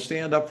 And who will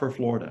stand up for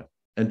Florida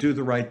and do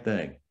the right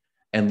thing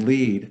and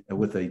lead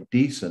with a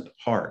decent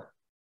heart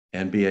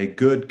and be a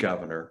good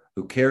governor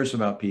who cares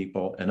about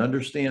people and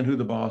understand who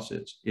the boss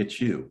is. It's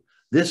you.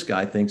 This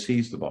guy thinks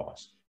he's the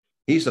boss.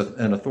 He's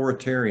an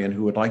authoritarian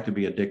who would like to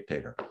be a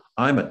dictator.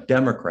 I'm a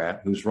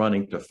Democrat who's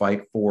running to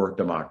fight for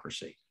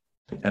democracy.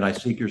 And I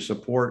seek your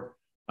support.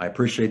 I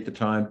appreciate the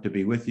time to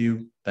be with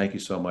you. Thank you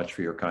so much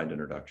for your kind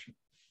introduction.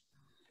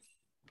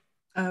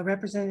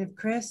 Representative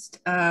Crist,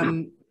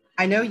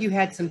 I know you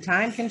had some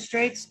time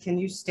constraints. Can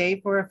you stay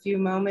for a few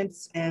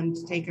moments and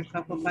take a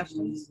couple of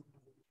questions?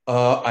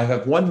 I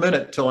have 1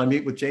 minute till I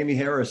meet with Jamie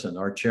Harrison,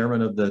 our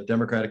chairman of the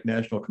Democratic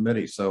National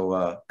Committee. So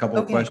a couple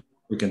of questions.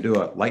 We can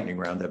do a lightning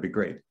round. That'd be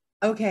great.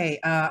 Okay.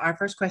 Our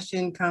first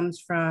question comes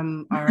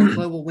from our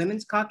Global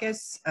Women's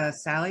Caucus,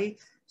 Sally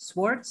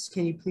Swartz.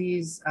 Can you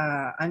please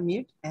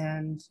unmute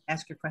and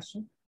ask your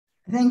question?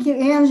 Thank you,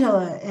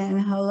 Angela. And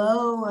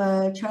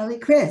hello, Charlie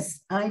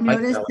Crist. I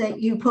noticed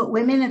that you put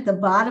women at the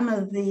bottom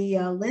of the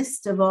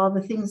list of all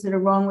the things that are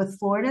wrong with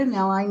Florida.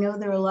 Now, I know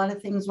there are a lot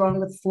of things wrong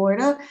with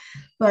Florida,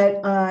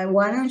 but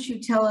why don't you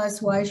tell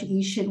us why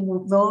we should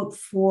vote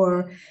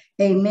for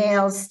a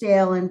male,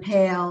 stale, and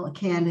pale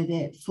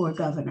candidate for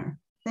governor?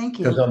 Thank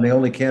you. Because I'm the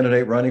only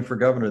candidate running for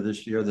governor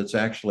this year that's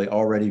actually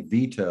already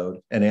vetoed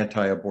an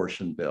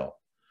anti-abortion bill.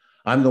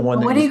 I'm the one.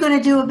 Well, what are you going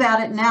to do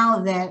about it now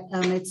that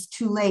it's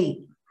too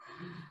late?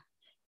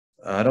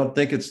 I don't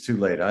think it's too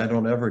late. I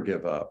don't ever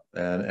give up.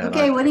 And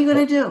okay, what are you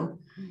going to do?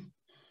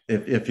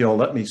 If you'll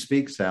let me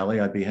speak, Sally,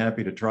 I'd be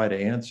happy to try to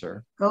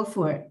answer. Go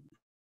for it.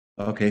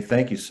 Okay,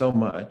 thank you so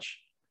much.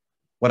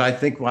 What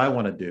I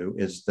want to do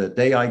is the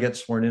day I get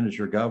sworn in as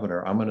your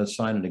governor, I'm going to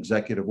sign an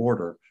executive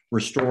order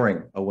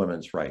restoring a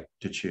woman's right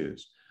to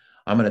choose.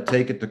 I'm going to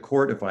take it to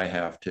court if I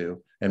have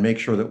to and make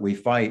sure that we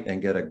fight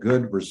and get a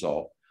good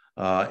result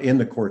in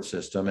the court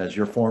system. As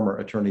your former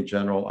attorney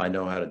general, I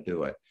know how to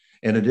do it.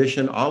 In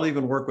addition, I'll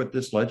even work with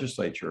this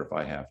legislature if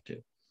I have to.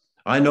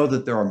 I know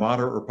that there are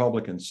moderate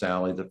Republicans,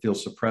 Sally, that feel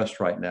suppressed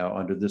right now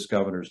under this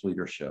governor's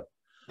leadership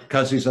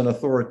because he's an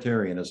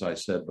authoritarian, as I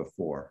said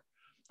before.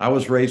 I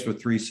was raised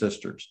with 3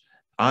 sisters.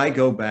 I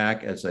go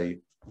back as a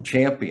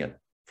champion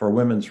for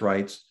women's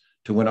rights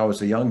to when I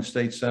was a young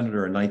state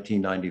senator in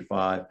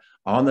 1995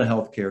 on the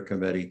healthcare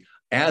committee.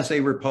 As a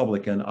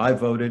Republican, I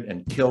voted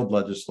and killed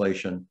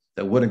legislation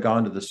that would have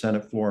gone to the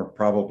Senate floor and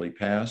probably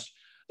passed,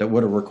 that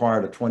would have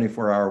required a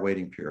 24-hour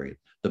waiting period.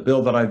 The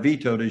bill that I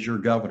vetoed as your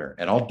governor,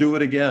 and I'll do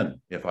it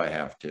again if I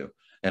have to,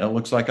 and it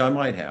looks like I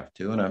might have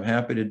to, and I'm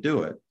happy to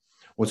do it,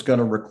 was going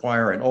to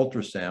require an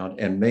ultrasound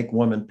and make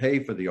women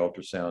pay for the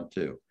ultrasound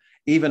too.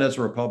 Even as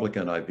a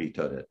Republican, I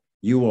vetoed it.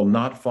 You will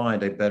not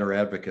find a better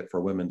advocate for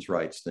women's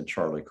rights than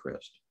Charlie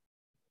Crist.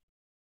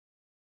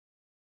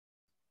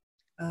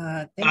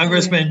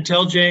 Congressman,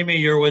 tell Jamie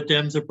you're with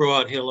Dems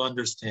Abroad. He'll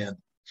understand.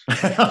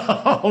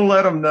 I'll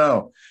let him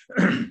know.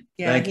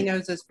 Yeah, he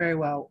knows us very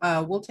well.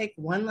 We'll take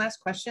one last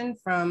question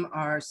from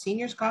our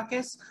Seniors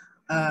Caucus.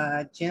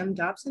 Jim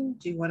Dobson,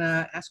 do you want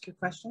to ask your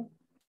question?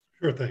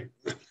 Sure thing.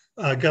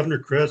 Governor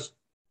Crist,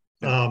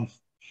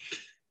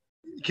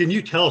 can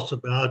you tell us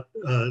about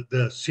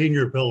the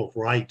Senior Bill of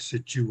Rights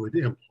that you would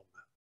implement?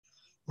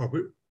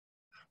 Or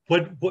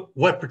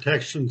what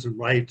protections and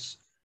rights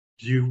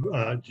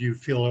do you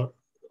feel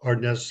are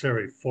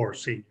necessary for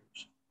seniors?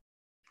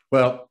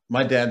 Well,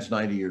 my dad's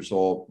 90 years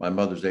old, my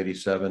mother's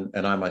 87,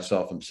 and I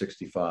myself am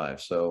 65.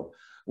 So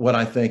what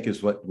I think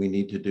is what we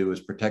need to do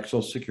is protect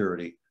Social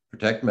Security,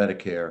 protect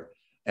Medicare,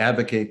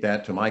 advocate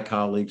that to my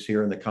colleagues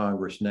here in the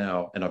Congress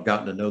now. And I've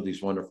gotten to know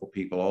these wonderful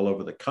people all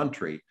over the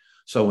country.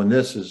 So when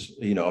this is,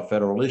 a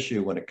federal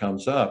issue, when it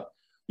comes up,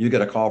 you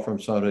get a call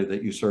from somebody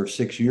that you served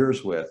 6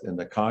 years with in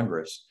the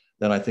Congress,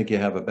 then I think you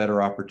have a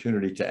better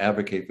opportunity to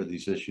advocate for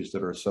these issues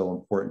that are so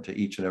important to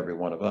each and every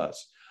one of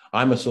us.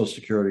 I'm a Social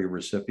Security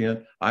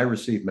recipient. I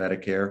receive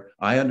Medicare.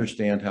 I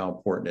understand how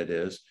important it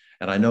is.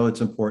 And I know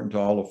it's important to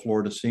all of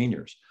Florida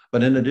seniors.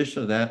 But in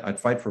addition to that, I'd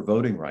fight for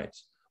voting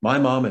rights. My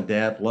mom and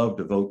dad love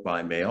to vote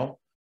by mail.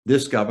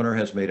 This governor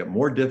has made it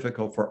more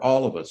difficult for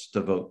all of us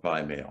to vote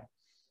by mail.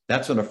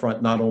 That's an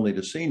affront not only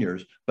to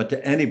seniors, but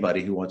to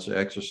anybody who wants to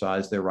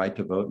exercise their right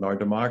to vote in our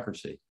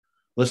democracy.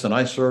 Listen,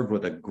 I served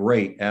with a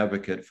great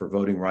advocate for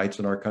voting rights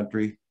in our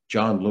country,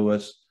 John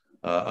Lewis,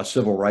 a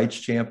civil rights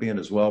champion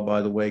as well,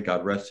 by the way,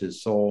 God rest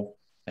his soul.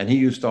 And he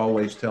used to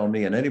always tell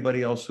me, and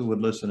anybody else who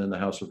would listen in the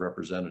House of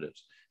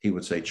Representatives, he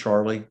would say,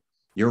 Charlie,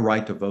 your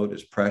right to vote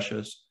is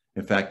precious.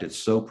 In fact, it's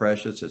so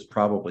precious, it's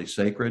probably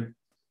sacred.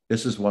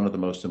 This is one of the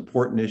most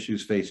important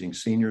issues facing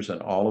seniors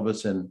and all of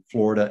us in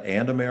Florida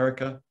and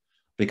America,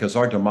 because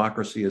our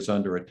democracy is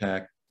under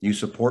attack. You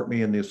support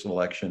me in this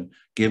election.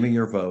 Give me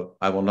your vote.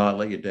 I will not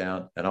let you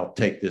down, and I'll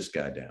take this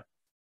guy down.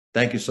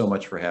 Thank you so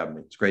much for having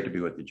me. It's great to be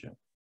with you, Jim.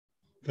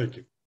 Thank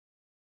you.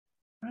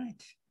 All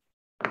right.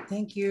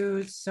 Thank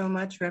you so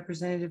much,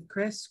 Representative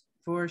Crist,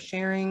 for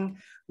sharing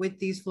with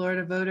these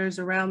Florida voters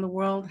around the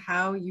world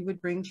how you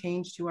would bring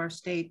change to our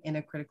state in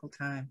a critical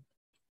time.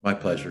 My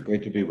pleasure.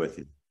 Great to be with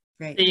you.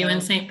 Great. See you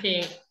in St.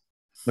 Pete.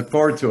 Look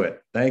forward to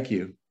it. Thank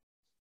you.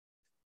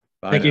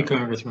 Bye Thank you, now.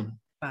 Congressman.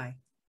 Bye.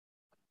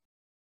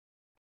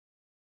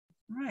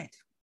 All right.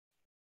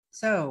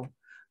 So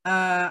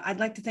I'd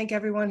like to thank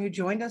everyone who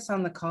joined us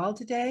on the call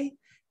today.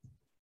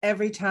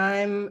 Every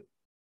time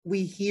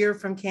we hear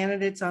from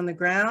candidates on the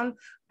ground,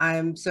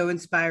 I'm so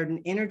inspired and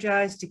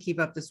energized to keep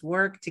up this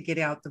work to get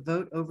out the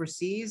vote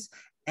overseas.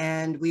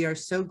 And we are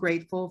so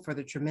grateful for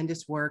the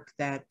tremendous work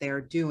that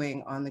they're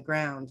doing on the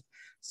ground.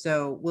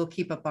 So we'll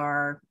keep up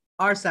our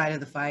side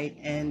of the fight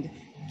and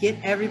get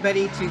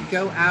everybody to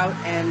go out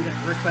and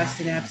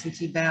request an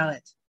absentee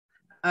ballot.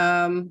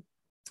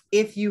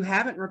 If you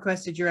haven't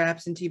requested your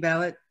absentee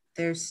ballot,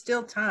 there's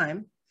still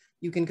time.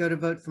 You can go to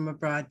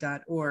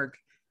votefromabroad.org.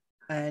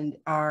 And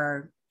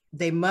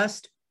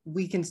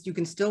you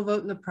can still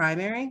vote in the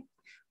primary,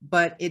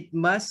 but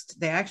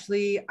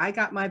I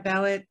got my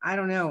ballot, I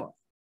don't know,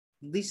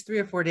 at least 3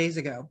 or 4 days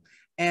ago,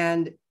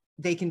 and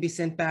they can be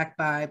sent back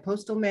by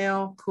postal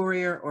mail,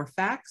 courier, or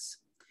fax.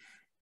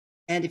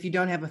 And if you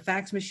don't have a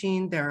fax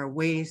machine, there are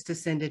ways to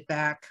send it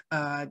back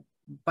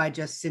by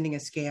just sending a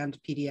scanned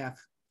PDF.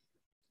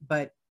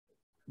 But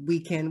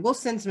we'll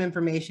send some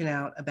information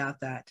out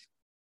about that.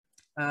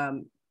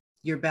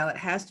 Your ballot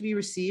has to be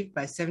received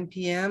by 7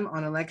 p.m.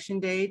 on Election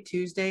Day,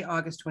 Tuesday,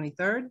 August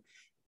 23rd.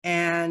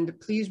 And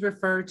please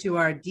refer to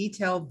our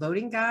detailed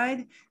voting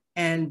guide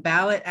and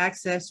ballot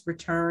access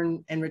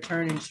return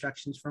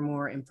instructions for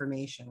more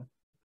information.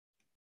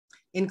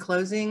 In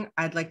closing,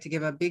 I'd like to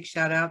give a big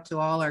shout out to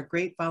all our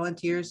great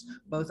volunteers,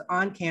 both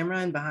on camera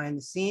and behind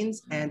the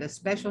scenes, and a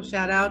special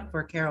shout out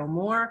for Carol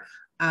Moore,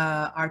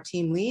 our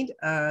team lead,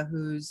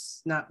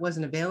 who's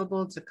wasn't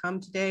available to come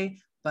today,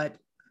 but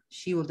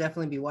she will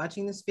definitely be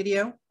watching this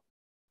video.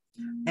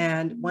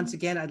 And once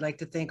again, I'd like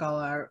to thank all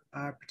our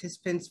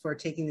participants for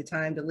taking the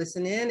time to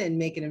listen in and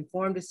make an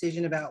informed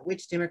decision about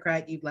which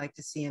Democrat you'd like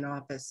to see in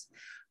office.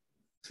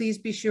 Please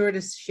be sure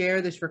to share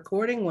this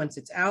recording once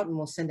it's out, and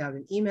we'll send out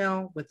an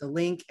email with the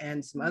link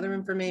and some other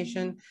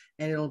information,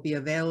 and it'll be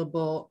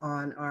available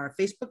on our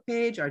Facebook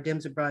page, our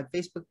Dems Abroad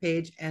Facebook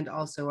page, and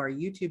also our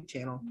YouTube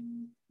channel.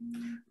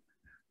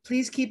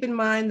 Please keep in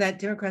mind that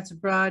Democrats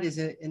Abroad is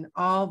an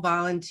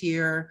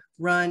all-volunteer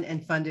run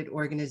and funded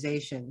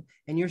organization,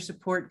 and your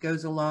support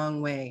goes a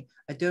long way.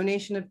 A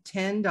donation of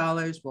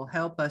 $10 will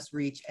help us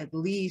reach at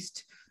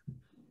least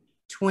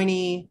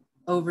 20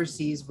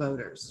 overseas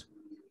voters.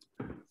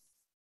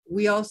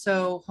 We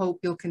also hope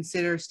you'll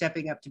consider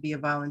stepping up to be a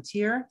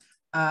volunteer,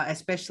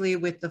 especially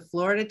with the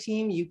Florida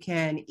team. You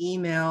can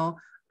email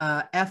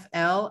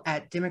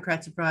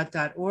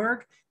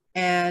fl@democratsabroad.org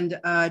and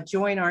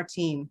join our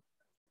team,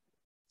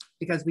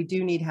 because we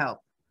do need help.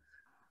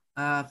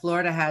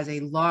 Florida has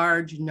a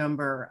large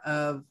number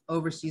of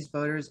overseas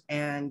voters,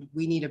 and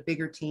we need a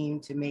bigger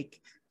team to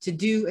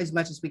do as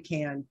much as we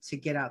can to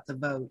get out the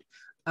vote.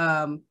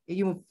 If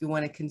you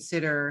want to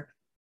consider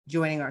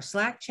joining our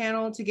Slack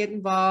channel to get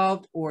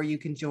involved, or you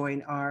can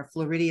join our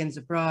Floridians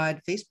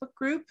Abroad Facebook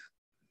group,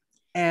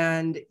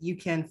 and you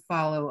can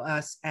follow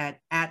us at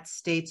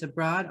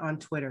 @StatesAbroad on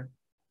Twitter.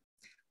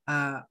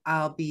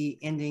 I'll be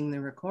ending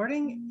the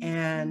recording,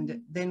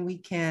 and then we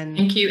can.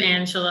 Thank you,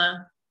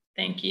 Angela.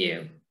 Thank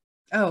you.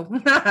 Oh,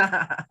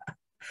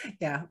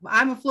 yeah,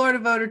 I'm a Florida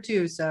voter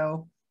too,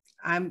 so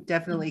I'm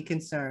definitely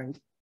concerned.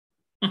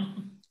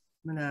 I'm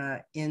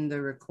gonna end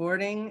the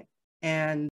recording and